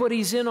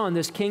everybody's in on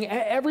this, king.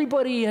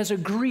 Everybody has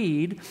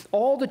agreed.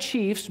 All the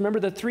chiefs, remember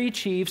the 3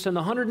 chiefs and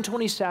the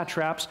 120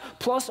 satraps,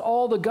 plus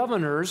all the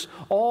governors,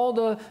 all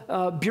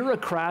the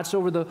bureaucrats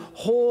over the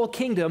whole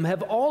kingdom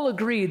have all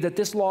agreed that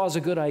this law is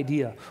a good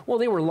idea. Well,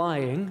 they were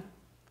lying.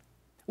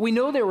 We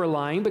know they were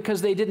lying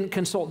because they didn't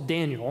consult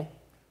Daniel,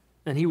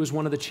 and he was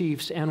one of the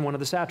chiefs and one of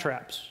the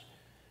satraps.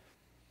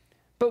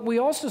 But we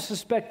also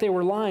suspect they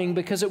were lying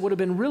because it would have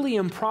been really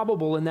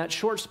improbable in that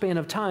short span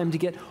of time to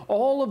get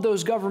all of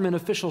those government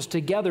officials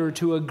together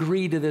to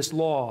agree to this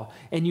law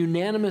and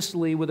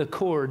unanimously with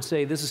accord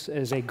say this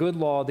is a good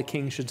law the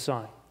king should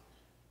sign.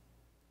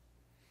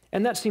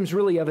 And that seems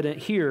really evident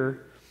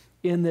here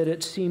in that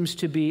it seems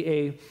to be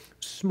a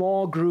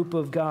small group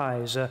of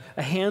guys, a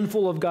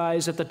handful of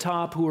guys at the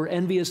top who are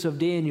envious of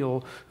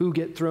Daniel who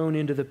get thrown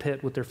into the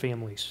pit with their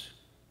families.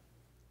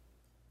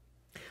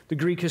 The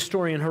Greek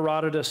historian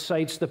Herodotus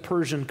cites the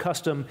Persian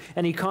custom,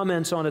 and he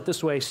comments on it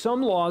this way: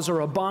 some laws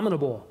are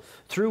abominable,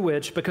 through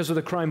which, because of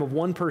the crime of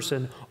one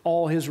person,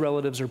 all his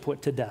relatives are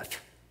put to death.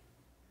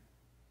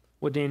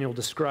 What Daniel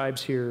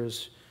describes here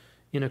is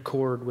in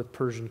accord with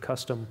Persian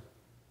custom.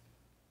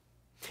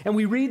 And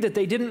we read that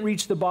they didn't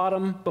reach the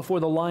bottom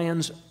before the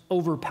lions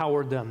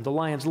overpowered them. The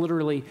lions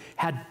literally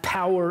had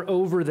power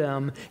over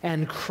them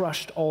and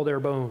crushed all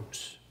their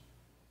bones.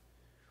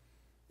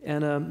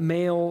 And a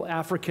male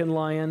African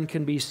lion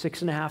can be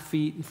 6.5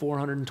 feet and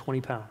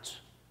 420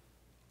 pounds.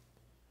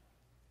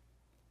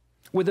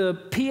 With a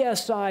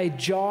PSI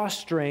jaw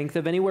strength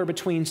of anywhere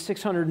between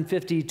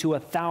 650 to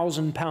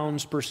 1,000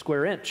 pounds per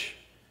square inch.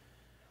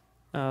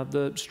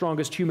 The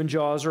strongest human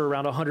jaws are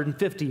around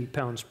 150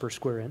 pounds per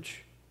square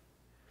inch.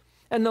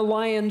 And the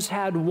lions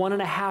had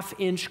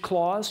 1.5-inch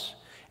claws.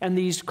 And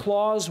these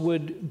claws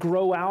would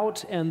grow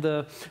out, and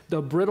the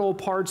brittle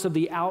parts of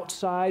the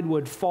outside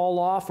would fall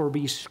off or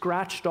be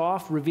scratched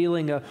off,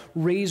 revealing a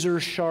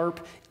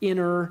razor-sharp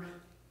inner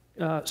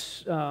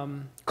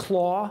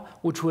claw,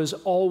 which was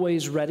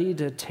always ready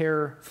to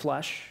tear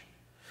flesh.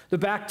 The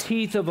back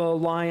teeth of a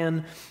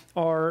lion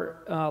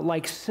are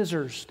like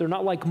scissors. They're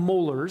not like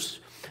molars.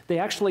 They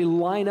actually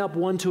line up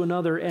one to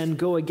another and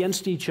go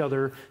against each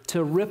other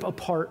to rip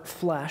apart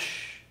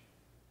flesh.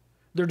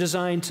 They're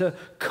designed to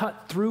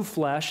cut through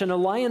flesh, and a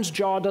lion's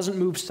jaw doesn't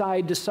move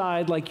side to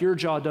side like your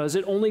jaw does.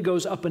 It only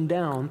goes up and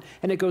down,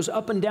 and it goes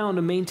up and down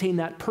to maintain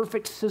that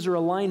perfect scissor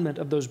alignment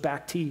of those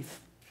back teeth.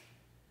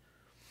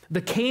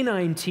 The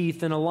canine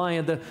teeth in a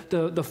lion,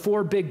 the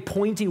 4 big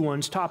pointy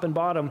ones, top and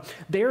bottom,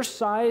 they're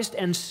sized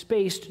and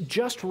spaced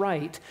just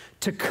right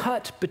to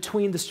cut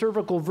between the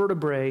cervical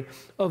vertebrae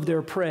of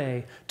their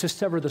prey to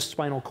sever the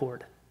spinal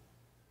cord.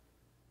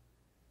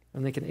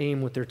 And they can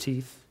aim with their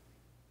teeth.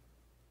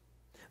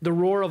 The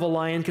roar of a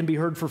lion can be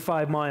heard for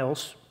 5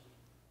 miles.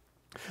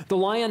 The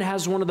lion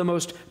has one of the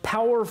most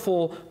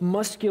powerful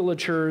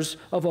musculatures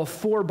of a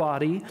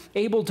forebody,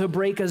 able to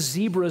break a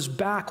zebra's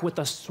back with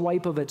a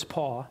swipe of its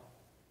paw.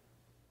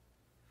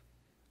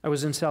 I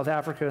was in South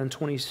Africa in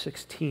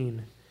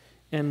 2016,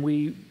 and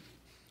we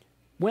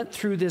went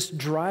through this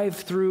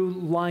drive-through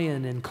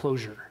lion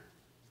enclosure.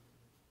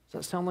 Does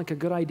that sound like a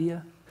good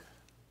idea?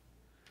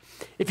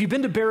 If you've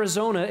been to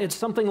Arizona, it's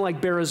something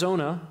like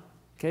Arizona.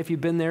 Okay, if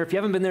you've been there, if you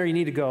haven't been there, you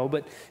need to go,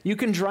 but you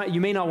can drive,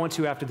 you may not want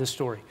to after this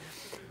story.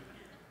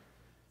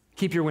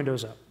 Keep your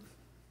windows up.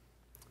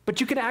 But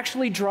you can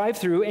actually drive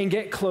through and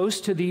get close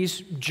to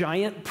these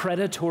giant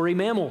predatory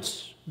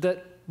mammals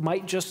that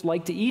might just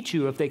like to eat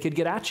you if they could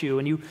get at you,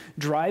 and you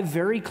drive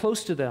very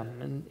close to them.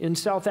 And in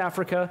South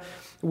Africa,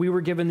 we were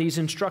given these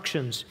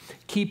instructions: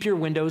 keep your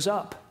windows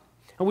up.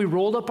 And we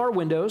rolled up our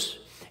windows,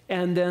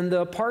 and then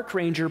the park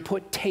ranger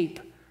put tape,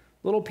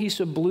 little piece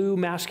of blue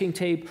masking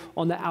tape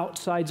on the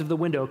outsides of the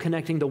window,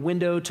 connecting the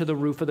window to the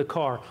roof of the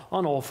car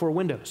on all 4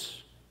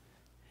 windows.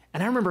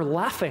 And I remember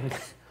laughing.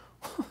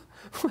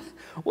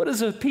 What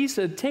is a piece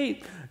of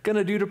tape going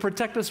to do to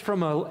protect us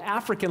from an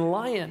African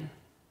lion?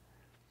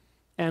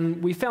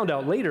 And we found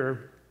out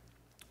later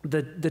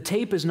that the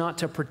tape is not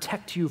to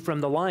protect you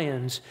from the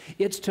lions.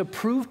 It's to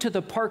prove to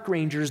the park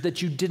rangers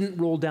that you didn't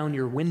roll down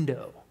your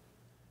window.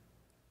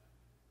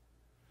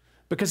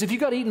 Because if you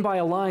got eaten by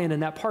a lion in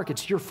that park,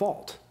 it's your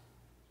fault.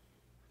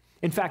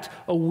 In fact,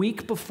 a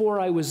week before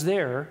I was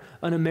there,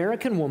 an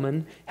American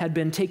woman had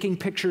been taking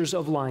pictures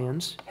of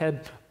lions,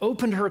 had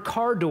opened her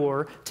car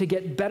door to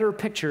get better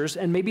pictures,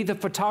 and maybe the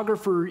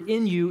photographer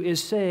in you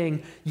is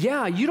saying,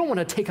 yeah, you don't want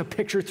to take a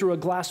picture through a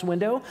glass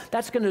window.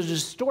 That's going to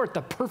distort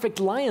the perfect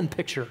lion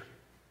picture.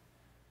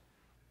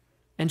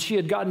 And she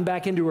had gotten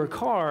back into her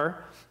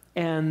car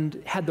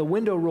and had the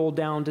window rolled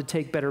down to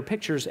take better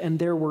pictures, and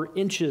there were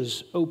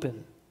inches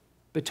open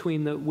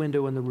between the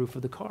window and the roof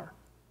of the car.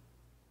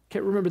 Okay,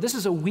 remember, this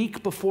is a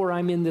week before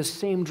I'm in this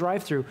same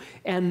drive-through,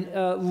 and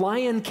a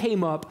lion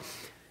came up,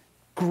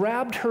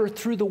 grabbed her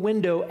through the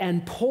window,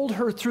 and pulled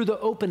her through the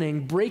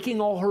opening,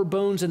 breaking all her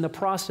bones in the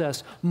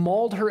process,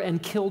 mauled her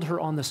and killed her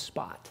on the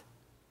spot.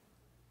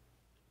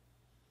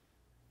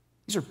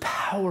 These are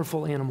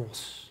powerful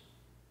animals.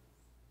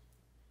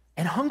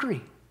 and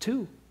hungry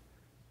too.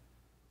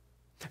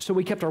 So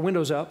we kept our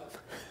windows up.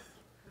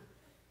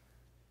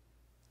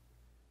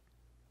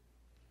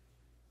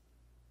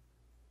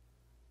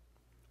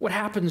 What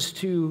happens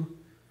to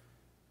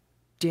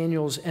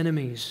Daniel's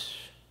enemies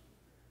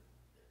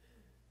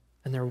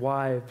and their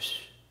wives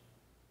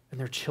and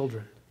their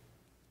children?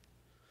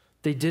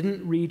 They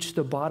didn't reach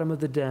the bottom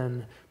of the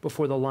den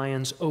before the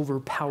lions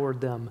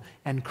overpowered them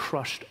and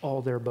crushed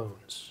all their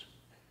bones.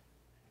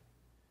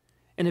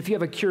 And if you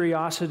have a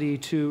curiosity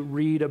to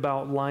read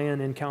about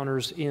lion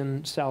encounters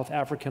in South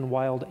African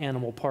wild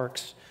animal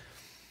parks,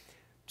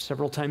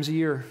 several times a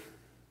year,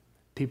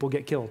 people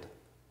get killed,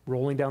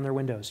 rolling down their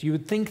windows. You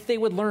would think they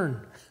would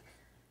learn.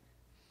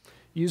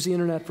 Use the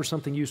internet for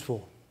something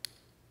useful.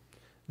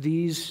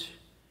 These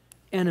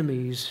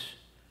enemies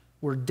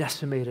were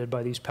decimated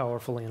by these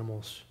powerful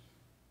animals.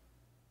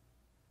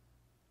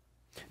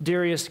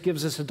 Darius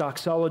gives us a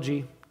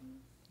doxology,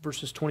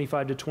 verses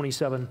 25 to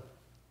 27.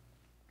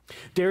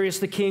 Darius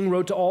the king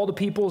wrote to all the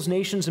peoples,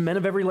 nations, and men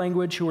of every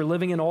language who were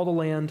living in all the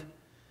land.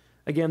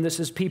 Again, this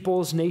is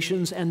peoples,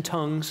 nations, and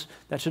tongues.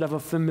 That should have a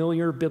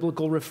familiar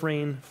biblical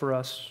refrain for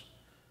us.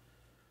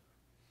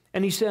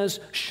 And he says,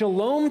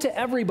 "Shalom to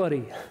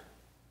everybody.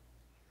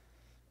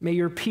 May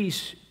your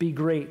peace be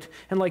great."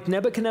 And like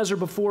Nebuchadnezzar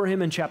before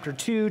him in chapter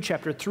 2,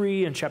 chapter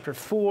 3, and chapter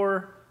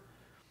 4,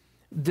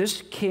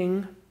 this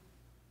king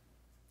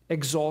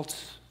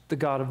exalts the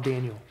God of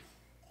Daniel,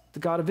 the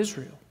God of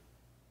Israel,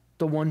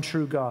 the one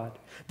true God.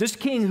 This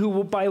king,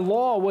 who by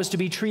law was to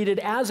be treated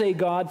as a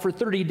god for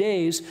 30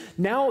 days,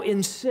 now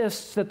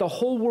insists that the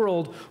whole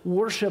world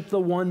worship the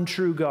one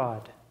true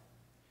God.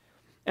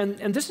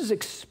 And this is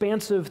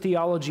expansive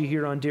theology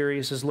here on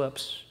Darius's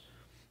lips.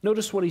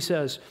 Notice what he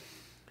says.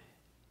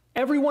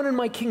 "Everyone in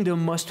my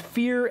kingdom must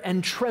fear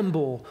and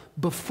tremble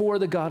before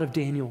the God of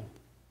Daniel.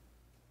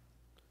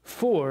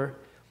 For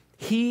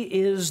he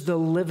is the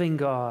living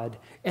God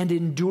and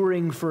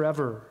enduring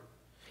forever.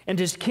 And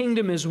his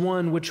kingdom is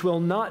one which will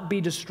not be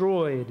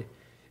destroyed,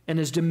 and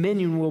his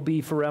dominion will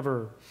be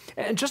forever."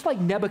 And just like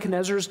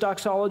Nebuchadnezzar's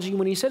doxology,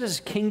 when he said his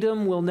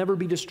kingdom will never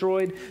be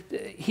destroyed,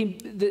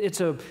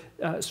 it's a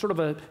sort of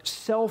a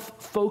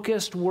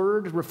self-focused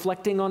word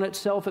reflecting on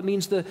itself. It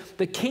means the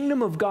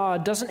kingdom of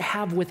God doesn't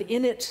have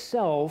within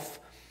itself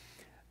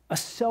a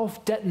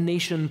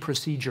self-detonation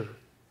procedure.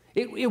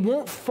 It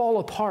won't fall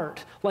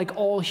apart like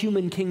all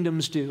human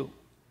kingdoms do.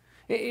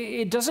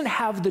 It doesn't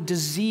have the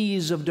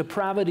disease of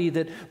depravity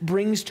that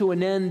brings to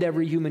an end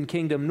every human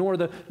kingdom, nor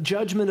the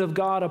judgment of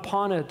God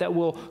upon it that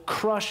will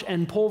crush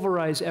and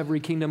pulverize every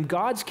kingdom.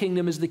 God's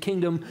kingdom is the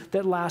kingdom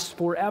that lasts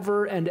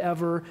forever and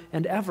ever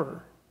and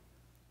ever.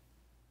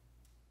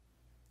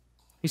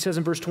 He says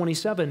in verse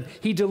 27,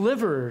 he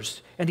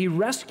delivers and he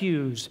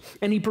rescues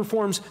and he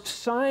performs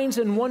signs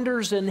and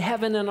wonders in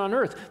heaven and on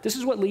earth. This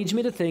is what leads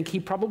me to think he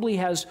probably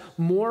has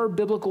more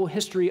biblical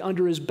history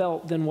under his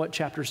belt than what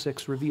chapter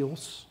 6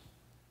 reveals.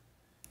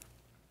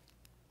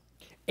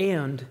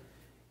 And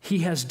he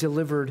has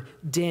delivered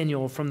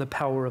Daniel from the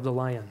power of the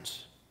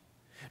lions.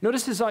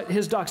 Notice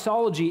his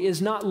doxology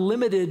is not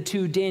limited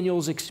to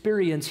Daniel's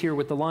experience here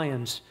with the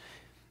lions.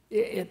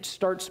 It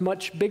starts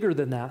much bigger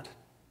than that,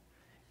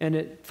 and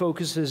it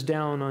focuses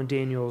down on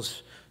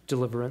Daniel's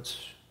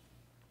deliverance.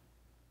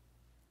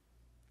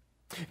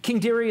 King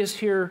Darius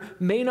here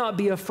may not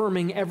be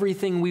affirming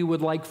everything we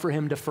would like for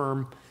him to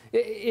affirm.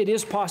 It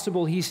is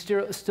possible he's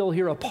still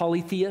here a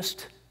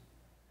polytheist,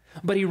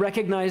 but he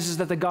recognizes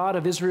that the God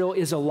of Israel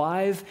is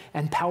alive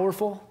and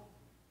powerful.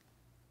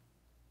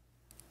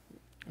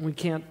 We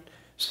can't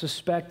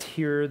suspect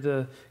here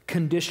the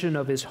condition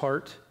of his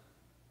heart.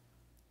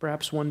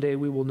 Perhaps one day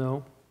we will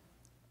know.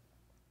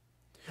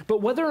 But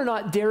whether or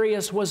not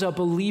Darius was a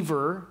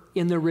believer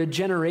in the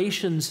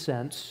regeneration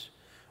sense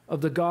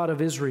of the God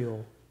of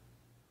Israel,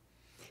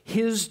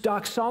 his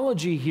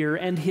doxology here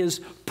and his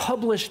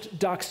published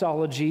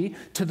doxology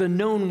to the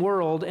known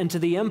world and to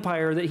the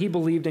empire that he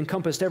believed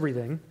encompassed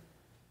everything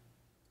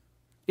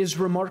is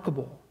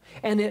remarkable.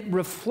 And it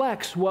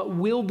reflects what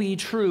will be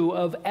true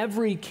of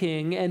every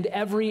king and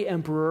every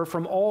emperor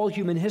from all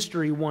human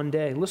history one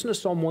day. Listen to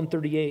Psalm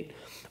 138.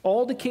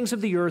 "All the kings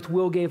of the earth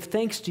will give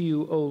thanks to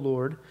you, O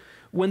Lord.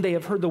 When they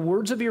have heard the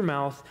words of your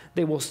mouth,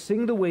 they will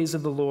sing the ways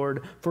of the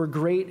Lord, for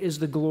great is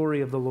the glory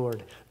of the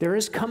Lord." There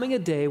is coming a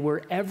day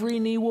where every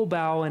knee will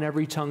bow and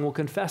every tongue will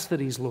confess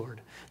that he's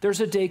Lord.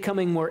 There's a day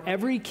coming where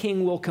every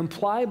king will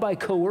comply by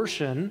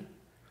coercion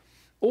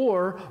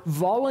or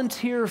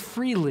volunteer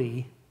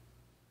freely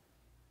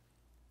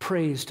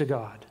praise to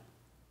God.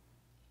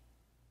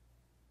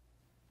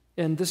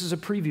 And this is a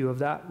preview of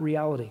that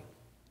reality.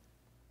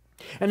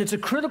 And it's a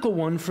critical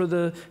one for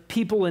the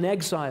people in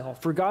exile.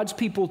 For God's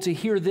people to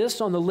hear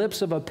this on the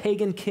lips of a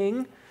pagan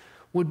king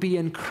would be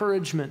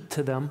encouragement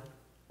to them.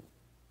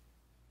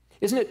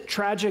 Isn't it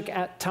tragic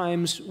at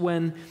times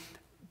when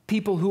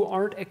people who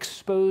aren't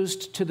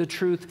exposed to the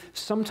truth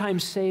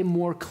sometimes say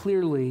more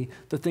clearly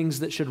the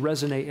things that should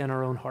resonate in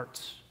our own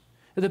hearts?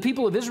 The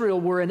people of Israel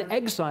were in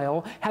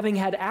exile, having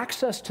had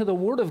access to the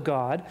Word of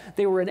God.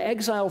 They were in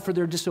exile for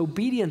their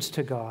disobedience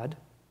to God.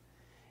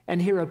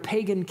 And here a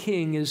pagan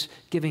king is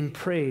giving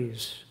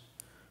praise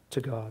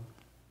to God.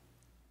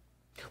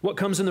 What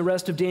comes in the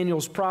rest of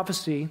Daniel's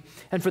prophecy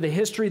and for the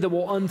history that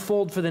will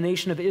unfold for the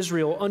nation of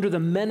Israel under the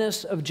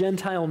menace of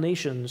Gentile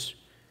nations,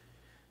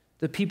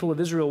 the people of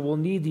Israel will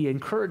need the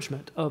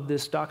encouragement of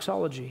this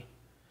doxology.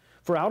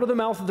 For out of the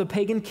mouth of the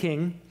pagan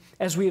king,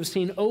 as we have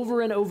seen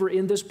over and over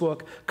in this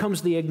book,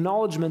 comes the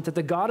acknowledgement that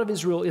the God of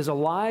Israel is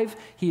alive,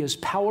 he is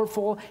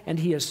powerful, and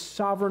he is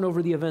sovereign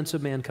over the events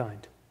of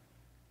mankind.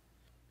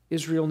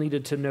 Israel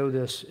needed to know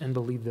this and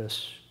believe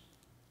this.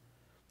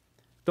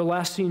 The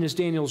last scene is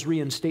Daniel's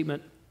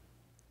reinstatement,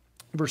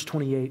 verse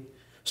 28.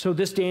 So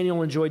this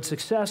Daniel enjoyed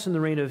success in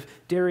the reign of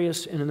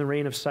Darius and in the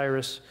reign of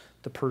Cyrus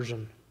the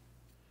Persian.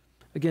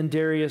 Again,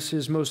 Darius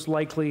is most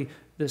likely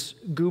this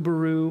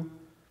guru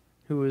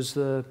who is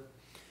the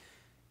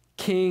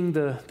king,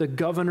 the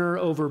governor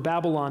over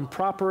Babylon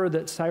proper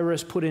that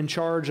Cyrus put in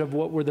charge of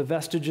what were the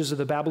vestiges of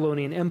the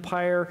Babylonian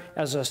Empire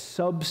as a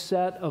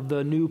subset of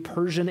the new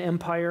Persian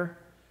Empire.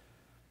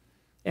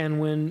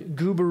 And when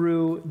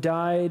Guburu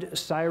died,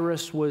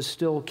 Cyrus was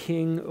still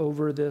king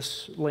over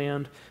this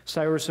land.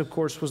 Cyrus, of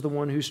course, was the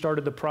one who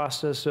started the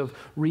process of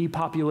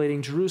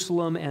repopulating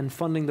Jerusalem and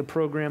funding the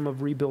program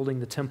of rebuilding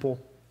the temple.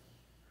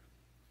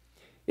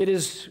 It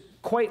is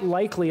quite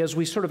likely, as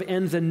we sort of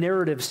end the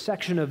narrative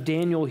section of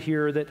Daniel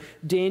here, that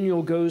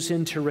Daniel goes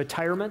into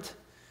retirement.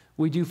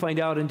 We do find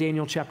out in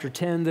Daniel chapter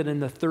 10 that in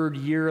the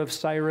 3rd year of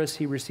Cyrus,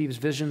 he receives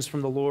visions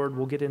from the Lord.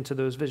 We'll get into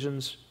those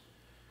visions.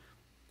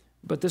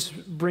 But this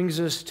brings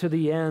us to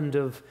the end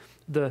of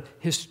the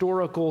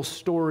historical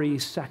story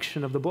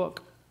section of the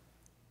book.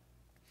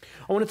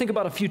 I want to think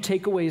about a few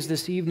takeaways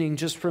this evening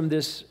just from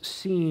this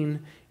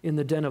scene in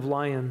the den of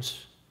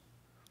lions.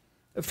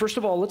 First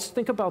of all, let's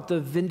think about the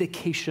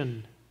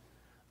vindication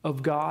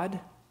of God,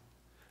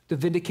 the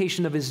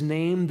vindication of his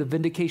name, the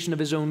vindication of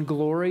his own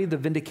glory, the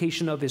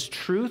vindication of his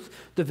truth,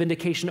 the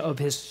vindication of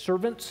his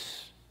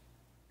servants.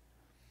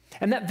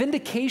 And that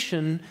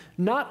vindication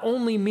not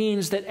only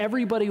means that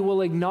everybody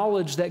will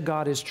acknowledge that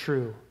God is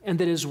true and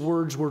that his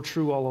words were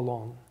true all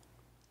along,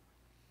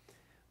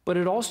 but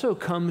it also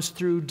comes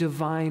through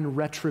divine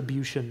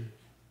retribution.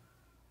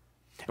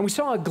 And we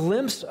saw a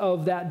glimpse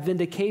of that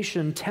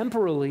vindication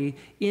temporally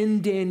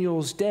in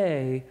Daniel's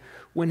day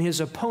when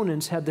his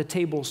opponents had the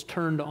tables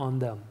turned on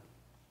them.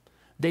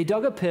 They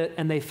dug a pit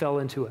and they fell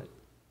into it.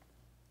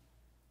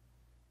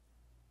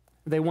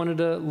 They wanted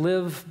to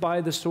live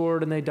by the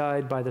sword and they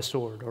died by the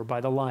sword or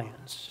by the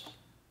lions.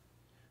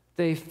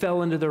 They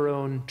fell into their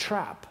own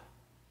trap.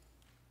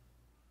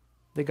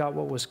 They got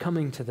what was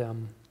coming to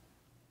them.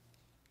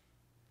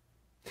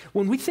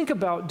 When we think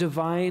about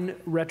divine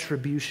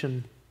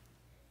retribution,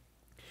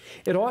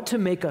 it ought to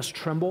make us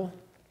tremble.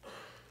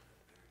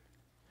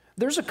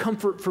 There's a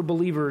comfort for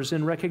believers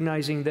in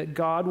recognizing that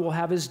God will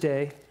have his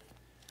day,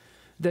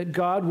 that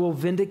God will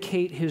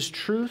vindicate his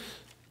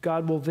truth,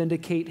 God will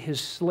vindicate his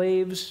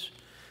slaves.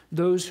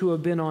 Those who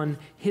have been on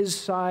his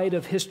side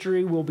of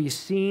history will be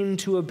seen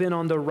to have been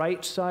on the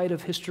right side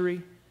of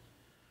history.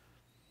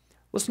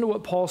 Listen to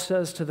what Paul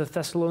says to the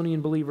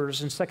Thessalonian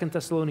believers in 2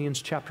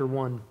 Thessalonians chapter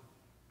 1.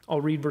 I'll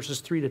read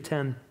verses 3 to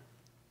 10.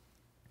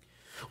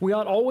 We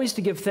ought always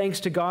to give thanks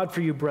to God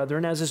for you,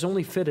 brethren, as is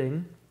only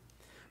fitting,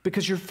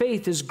 because your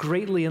faith is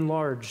greatly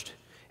enlarged,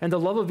 and the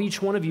love of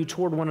each one of you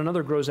toward one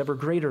another grows ever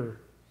greater.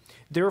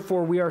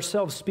 Therefore, we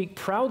ourselves speak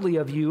proudly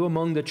of you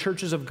among the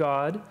churches of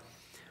God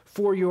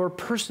for your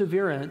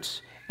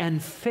perseverance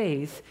and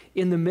faith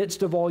in the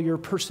midst of all your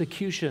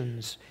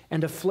persecutions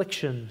and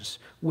afflictions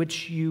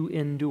which you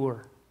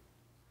endure.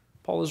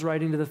 Paul is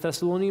writing to the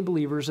Thessalonian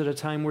believers at a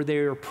time where they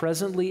are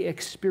presently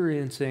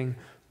experiencing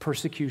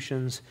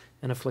persecutions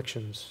and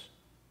afflictions,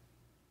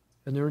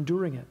 and they're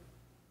enduring it.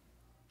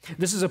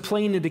 This is a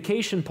plain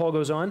indication, Paul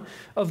goes on,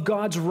 of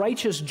God's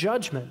righteous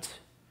judgment,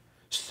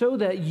 so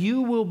that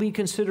you will be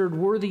considered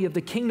worthy of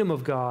the kingdom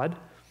of God,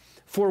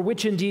 for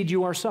which indeed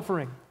you are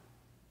suffering.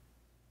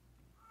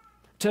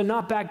 To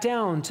not back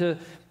down, to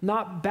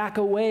not back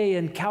away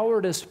in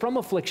cowardice from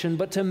affliction,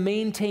 but to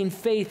maintain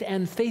faith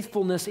and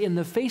faithfulness in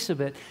the face of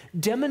it,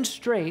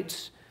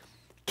 demonstrates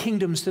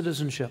kingdom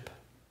citizenship.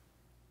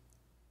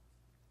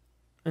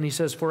 And he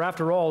says, for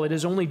after all, it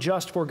is only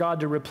just for God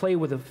to repay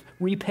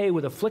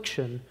with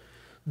affliction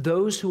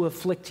those who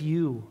afflict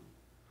you,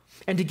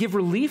 and to give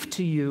relief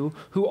to you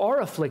who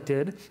are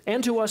afflicted,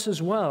 and to us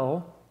as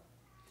well.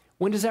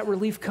 When does that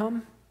relief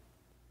come?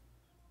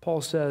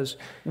 Paul says,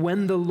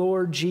 when the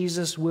Lord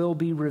Jesus will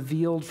be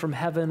revealed from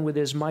heaven with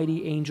his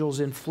mighty angels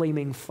in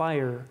flaming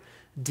fire,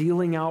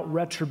 dealing out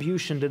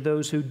retribution to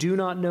those who do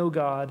not know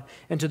God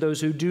and to those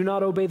who do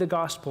not obey the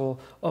gospel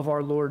of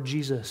our Lord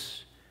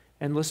Jesus.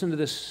 And listen to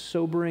this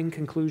sobering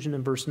conclusion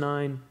in verse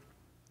 9.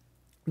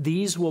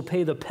 These will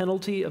pay the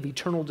penalty of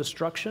eternal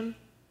destruction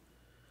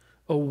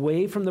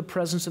away from the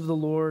presence of the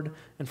Lord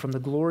and from the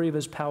glory of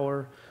his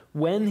power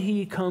when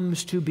he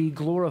comes to be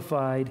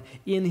glorified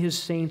in his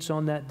saints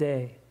on that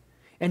day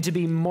and to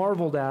be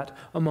marveled at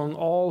among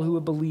all who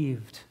have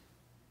believed.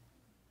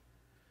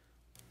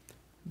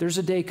 There's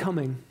a day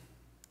coming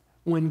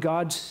when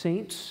God's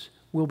saints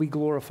will be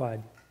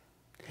glorified.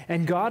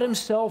 And God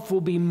himself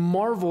will be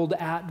marveled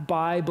at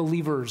by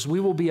believers. We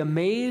will be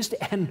amazed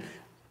and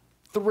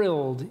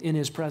thrilled in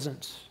his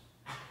presence.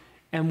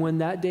 And when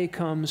that day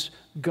comes,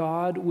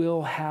 God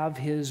will have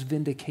his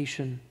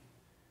vindication.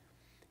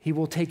 He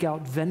will take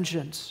out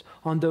vengeance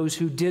on those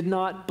who did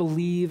not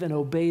believe and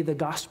obey the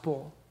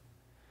gospel,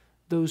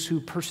 those who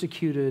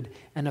persecuted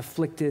and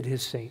afflicted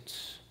his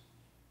saints.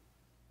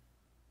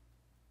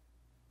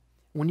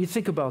 When you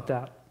think about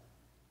that,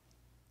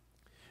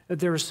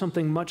 there is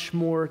something much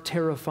more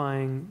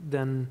terrifying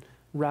than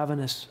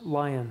ravenous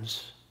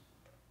lions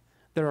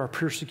that our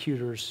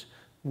persecutors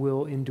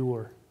will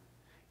endure.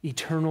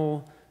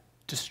 Eternal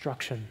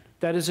destruction.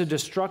 That is a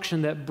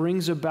destruction that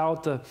brings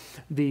about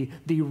the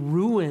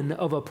ruin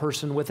of a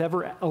person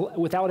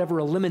without ever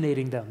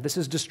eliminating them. This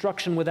is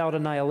destruction without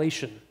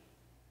annihilation.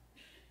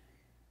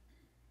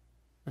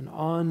 An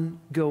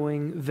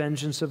ongoing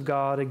vengeance of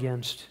God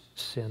against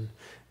sin.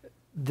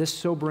 This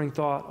sobering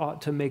thought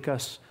ought to make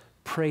us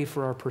pray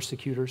for our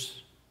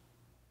persecutors.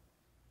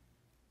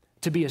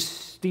 To be as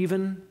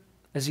Stephen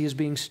as he is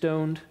being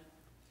stoned,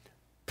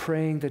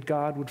 praying that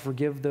God would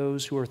forgive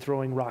those who are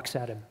throwing rocks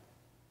at him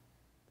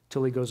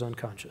till he goes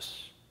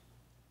unconscious.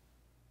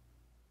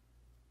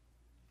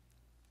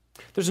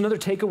 There's another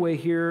takeaway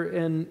here,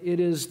 and it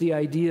is the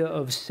idea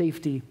of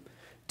safety.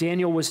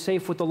 Daniel was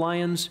safe with the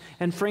lions,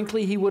 and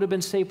frankly, he would have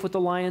been safe with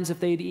the lions if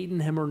they had eaten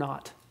him or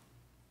not.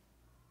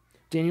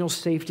 Daniel's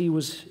safety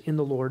was in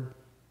the Lord.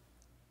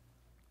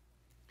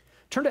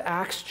 Turn to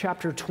Acts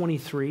chapter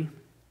 23.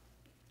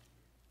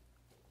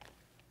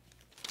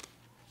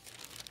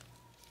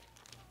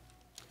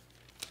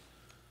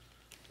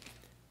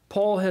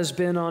 Paul has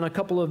been on a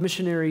couple of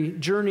missionary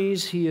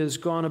journeys. He has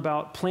gone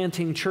about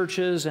planting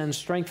churches and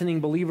strengthening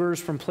believers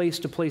from place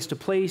to place to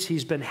place.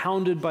 He's been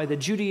hounded by the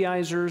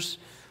Judaizers.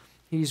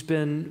 He's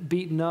been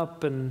beaten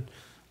up and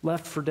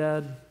left for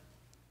dead.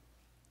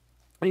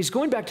 And he's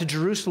going back to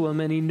Jerusalem,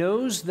 and he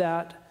knows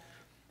that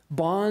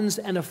bonds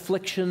and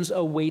afflictions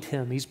await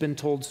him. He's been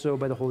told so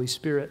by the Holy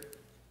Spirit.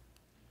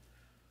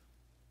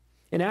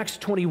 In Acts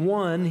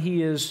 21,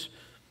 he is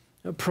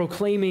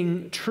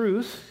proclaiming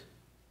truth,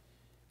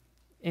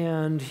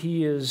 and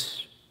he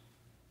has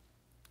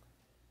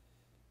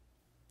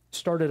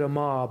started a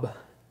mob.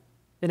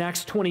 In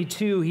Acts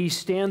 22, he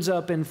stands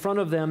up in front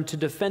of them to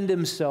defend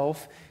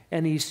himself,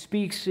 and he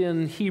speaks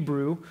in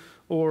Hebrew,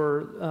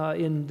 or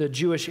in the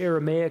Jewish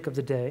Aramaic of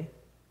the day.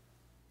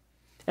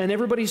 And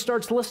everybody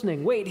starts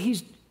listening. Wait,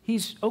 he's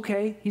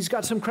okay. He's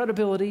got some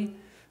credibility.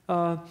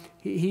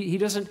 He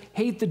doesn't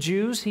hate the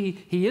Jews.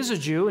 He is a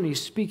Jew, and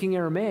he's speaking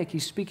Aramaic.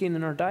 He's speaking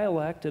in our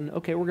dialect, and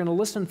okay, we're going to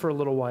listen for a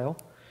little while.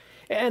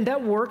 And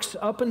that works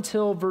up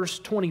until verse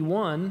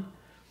 21.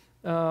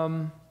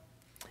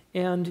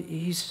 And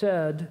he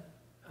said,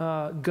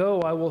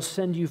 go, I will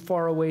send you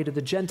far away to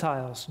the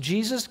Gentiles.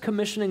 Jesus'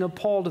 commissioning of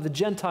Paul to the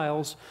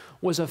Gentiles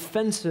was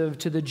offensive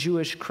to the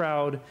Jewish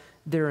crowd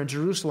there in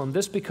Jerusalem.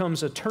 This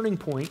becomes a turning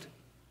point.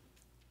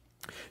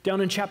 Down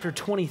in chapter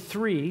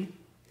 23,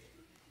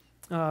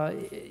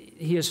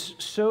 he has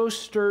so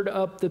stirred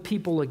up the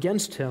people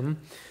against him,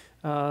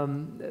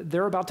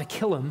 they're about to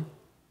kill him.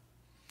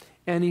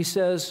 And he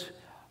says,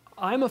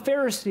 I'm a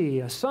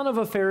Pharisee, a son of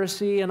a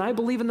Pharisee, and I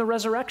believe in the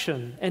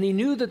resurrection. And he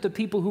knew that the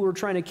people who were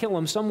trying to kill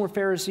him, some were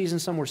Pharisees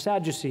and some were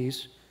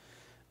Sadducees.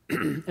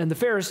 And the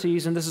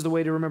Pharisees, and this is the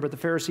way to remember, the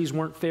Pharisees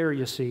weren't fair,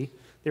 you see.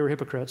 They were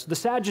hypocrites. The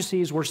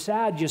Sadducees were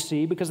sad, you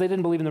see, because they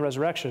didn't believe in the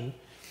resurrection.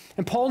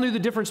 And Paul knew the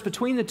difference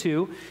between the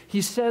two.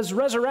 He says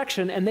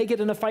resurrection, and they get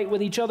in a fight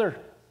with each other.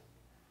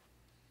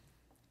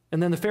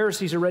 And then the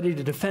Pharisees are ready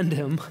to defend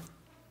him.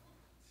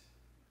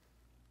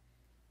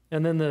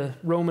 And then the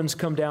Romans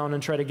come down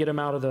and try to get him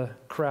out of the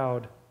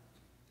crowd.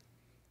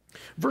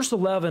 Verse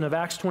 11 of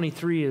Acts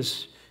 23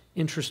 is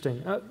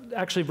interesting.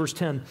 Actually, verse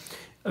 10.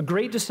 A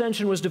great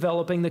dissension was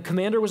developing. The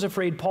commander was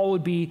afraid Paul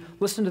would be,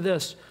 listen to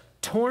this,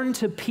 torn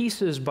to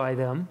pieces by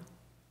them.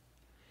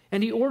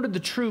 And he ordered the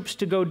troops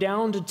to go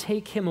down to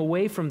take him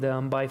away from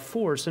them by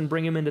force and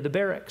bring him into the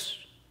barracks.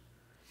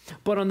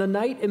 But on the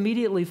night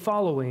immediately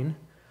following,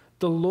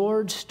 the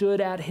Lord stood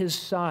at his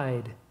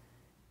side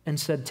and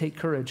said, take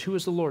courage. Who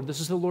is the Lord?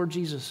 This is the Lord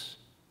Jesus.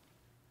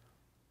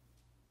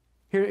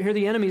 Here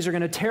the enemies are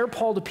going to tear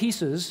Paul to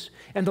pieces,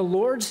 and the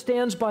Lord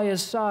stands by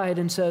his side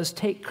and says,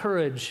 take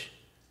courage,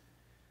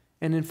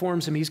 and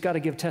informs him he's got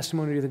to give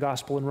testimony to the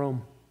gospel in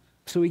Rome,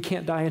 so he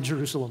can't die in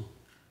Jerusalem.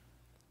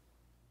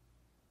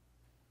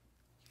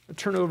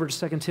 Turn over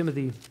to 2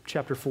 Timothy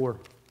chapter 4.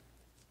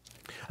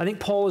 I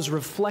think Paul is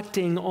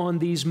reflecting on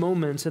these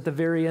moments at the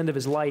very end of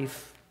his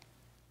life.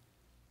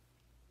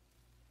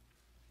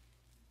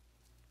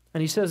 And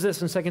he says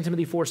this in 2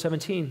 Timothy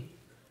 4:17.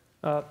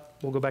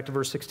 We'll go back to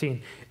verse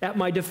 16. At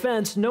my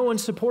defense, no one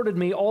supported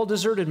me, all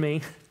deserted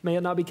me. May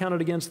it not be counted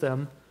against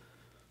them.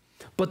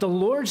 But the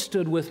Lord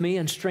stood with me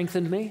and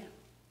strengthened me.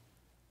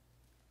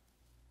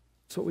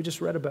 That's what we just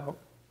read about.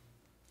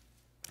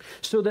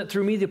 So that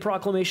through me the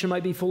proclamation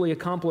might be fully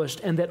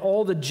accomplished, and that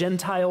all the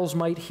Gentiles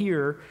might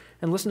hear.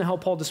 And listen to how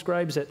Paul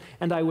describes it.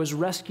 And I was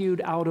rescued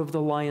out of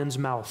the lion's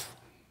mouth.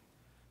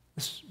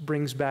 This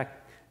brings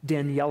back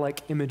Danielic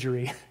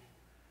imagery.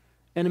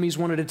 Enemies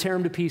wanted to tear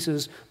him to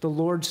pieces. The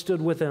Lord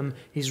stood with him.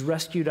 He's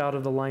rescued out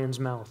of the lion's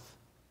mouth.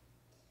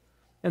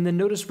 And then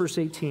notice verse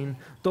 18.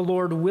 The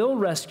Lord will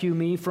rescue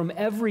me from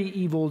every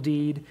evil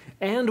deed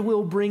and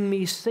will bring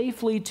me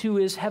safely to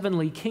his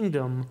heavenly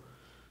kingdom.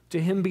 To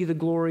him be the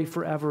glory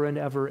forever and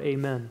ever.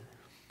 Amen.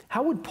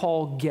 How would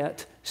Paul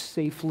get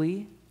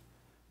safely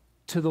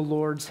to the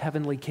Lord's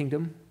heavenly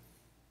kingdom?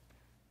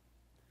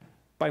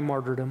 By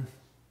martyrdom,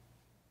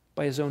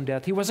 by his own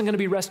death. He wasn't going to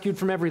be rescued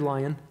from every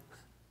lion,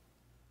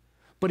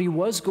 but he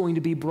was going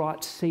to be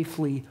brought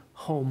safely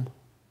home.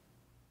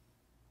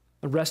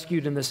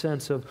 Rescued in the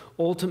sense of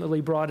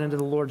ultimately brought into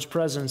the Lord's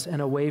presence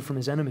and away from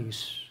his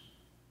enemies.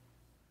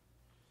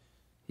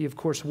 He, of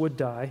course, would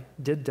die,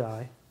 did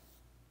die.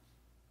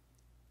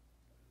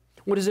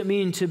 What does it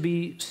mean to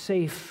be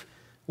safe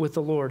with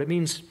the Lord? It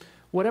means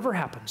whatever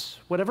happens,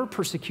 whatever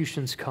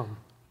persecutions come,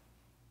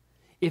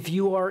 if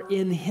you are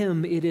in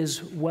him, it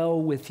is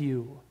well with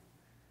you,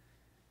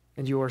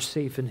 and you are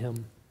safe in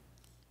him.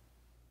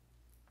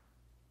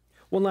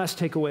 One last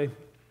takeaway.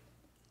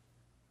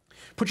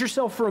 Put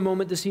yourself for a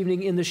moment this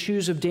evening in the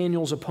shoes of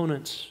Daniel's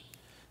opponents,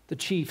 the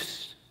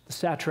chiefs, the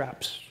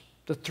satraps,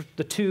 the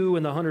 2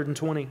 and the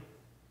 120.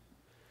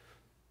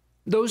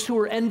 Those who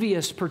were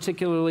envious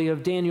particularly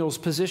of Daniel's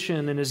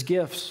position and his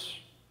gifts.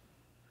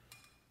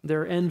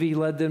 Their envy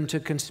led them to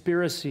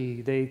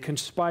conspiracy. They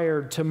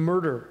conspired to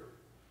murder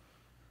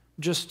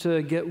just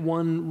to get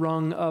one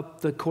rung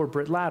up the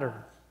corporate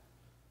ladder.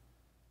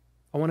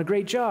 I want a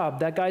great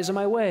job. That guy's in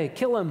my way.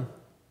 Kill him.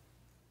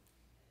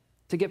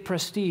 To get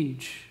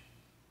prestige,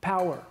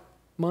 power,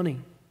 money,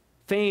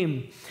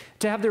 fame,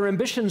 to have their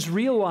ambitions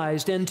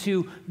realized and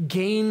to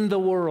gain the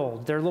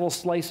world, their little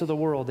slice of the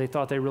world they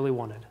thought they really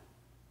wanted.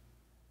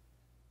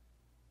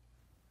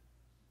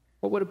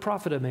 What would it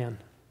profit a man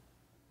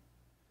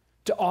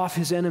to off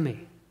his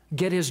enemy,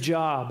 get his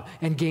job,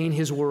 and gain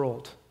his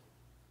world,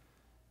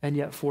 and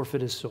yet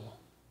forfeit his soul?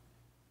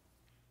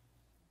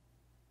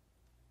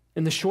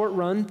 In the short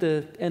run,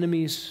 the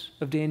enemies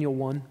of Daniel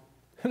won.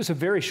 It was a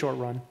very short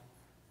run.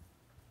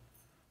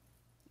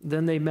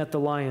 Then they met the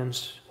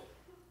lions,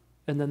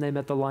 and then they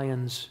met the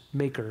lion's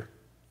maker.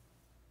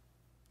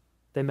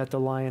 They met the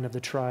lion of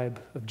the tribe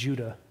of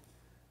Judah,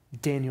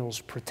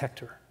 Daniel's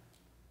protector.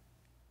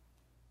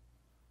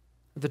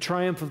 The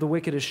triumph of the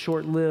wicked is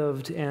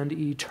short-lived and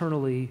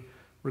eternally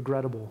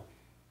regrettable.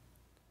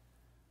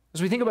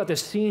 As we think about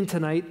this scene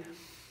tonight,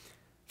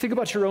 think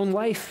about your own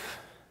life.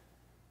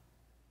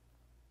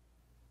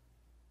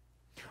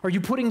 Are you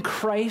putting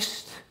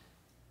Christ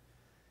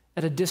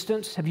at a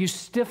distance? Have you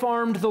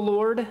stiff-armed the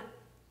Lord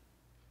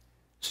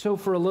so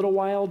for a little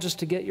while just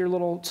to get your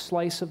little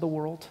slice of the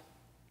world?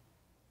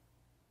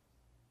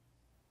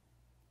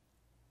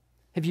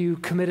 Have you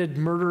committed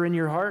murder in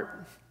your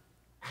heart?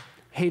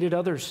 Hated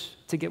others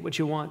to get what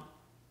you want?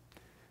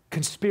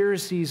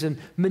 Conspiracies and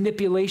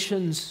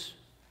manipulations?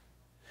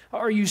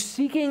 Are you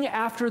seeking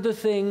after the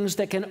things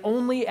that can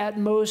only at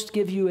most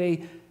give you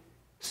a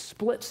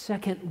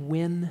split-second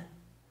win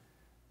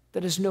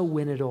that is no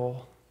win at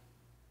all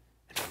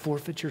and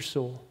forfeit your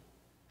soul?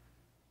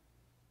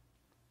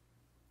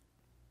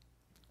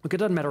 Look, it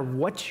doesn't matter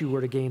what you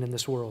were to gain in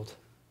this world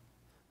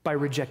by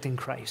rejecting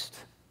Christ.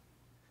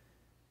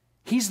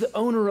 He's the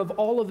owner of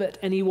all of it,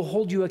 and he will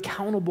hold you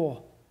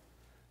accountable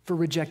for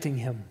rejecting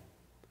him.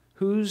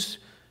 Whose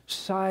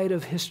side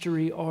of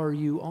history are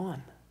you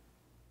on?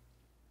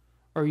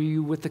 Are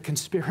you with the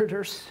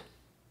conspirators,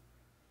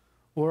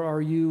 or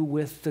are you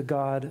with the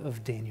God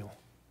of Daniel?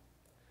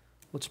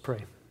 Let's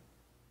pray.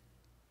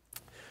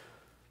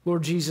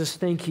 Lord Jesus,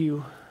 thank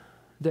you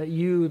that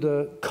you,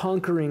 the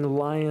conquering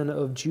Lion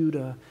of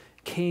Judah,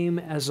 came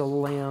as a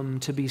lamb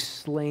to be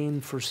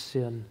slain for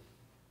sin.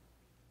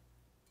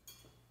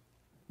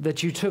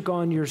 That you took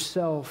on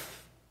yourself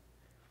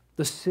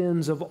the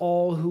sins of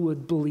all who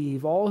would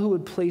believe, all who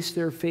would place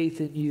their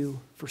faith in you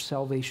for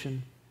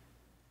salvation.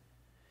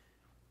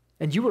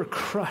 And you were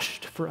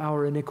crushed for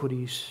our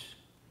iniquities,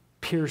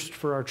 pierced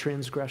for our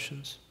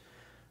transgressions.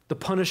 The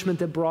punishment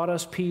that brought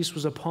us peace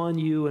was upon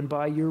you, and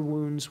by your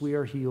wounds we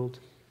are healed.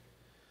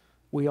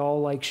 We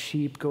all, like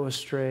sheep, go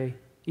astray,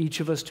 each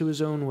of us to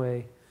his own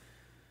way.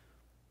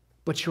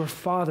 But your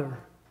Father,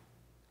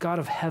 God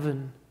of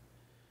heaven,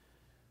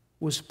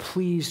 was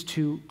pleased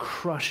to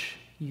crush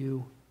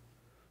you,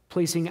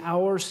 placing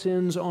our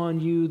sins on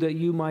you that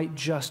you might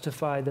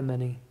justify the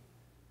many.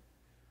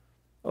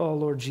 Oh,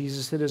 Lord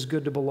Jesus, it is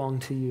good to belong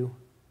to you.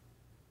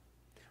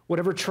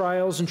 Whatever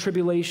trials and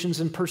tribulations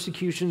and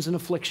persecutions and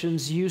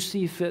afflictions you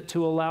see fit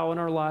to allow in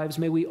our lives,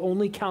 may we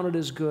only count it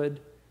as good.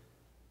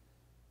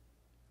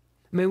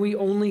 May we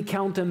only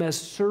count them as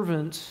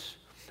servants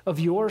of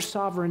your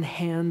sovereign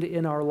hand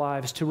in our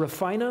lives to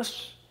refine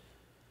us,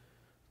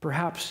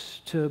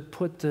 perhaps to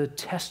put the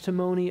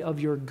testimony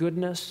of your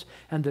goodness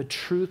and the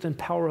truth and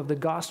power of the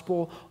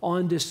gospel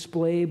on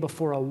display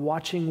before a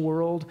watching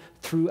world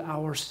through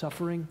our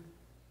suffering.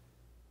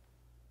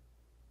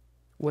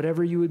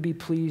 Whatever you would be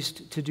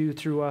pleased to do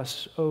through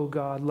us, O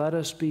God, let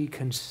us be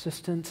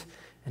consistent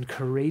and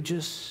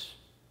courageous,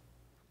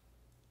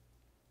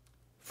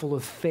 full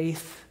of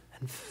faith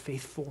and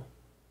faithful.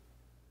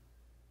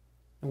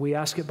 And we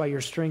ask it by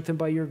your strength and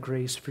by your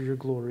grace for your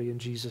glory in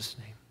Jesus'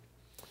 name.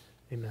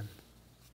 Amen.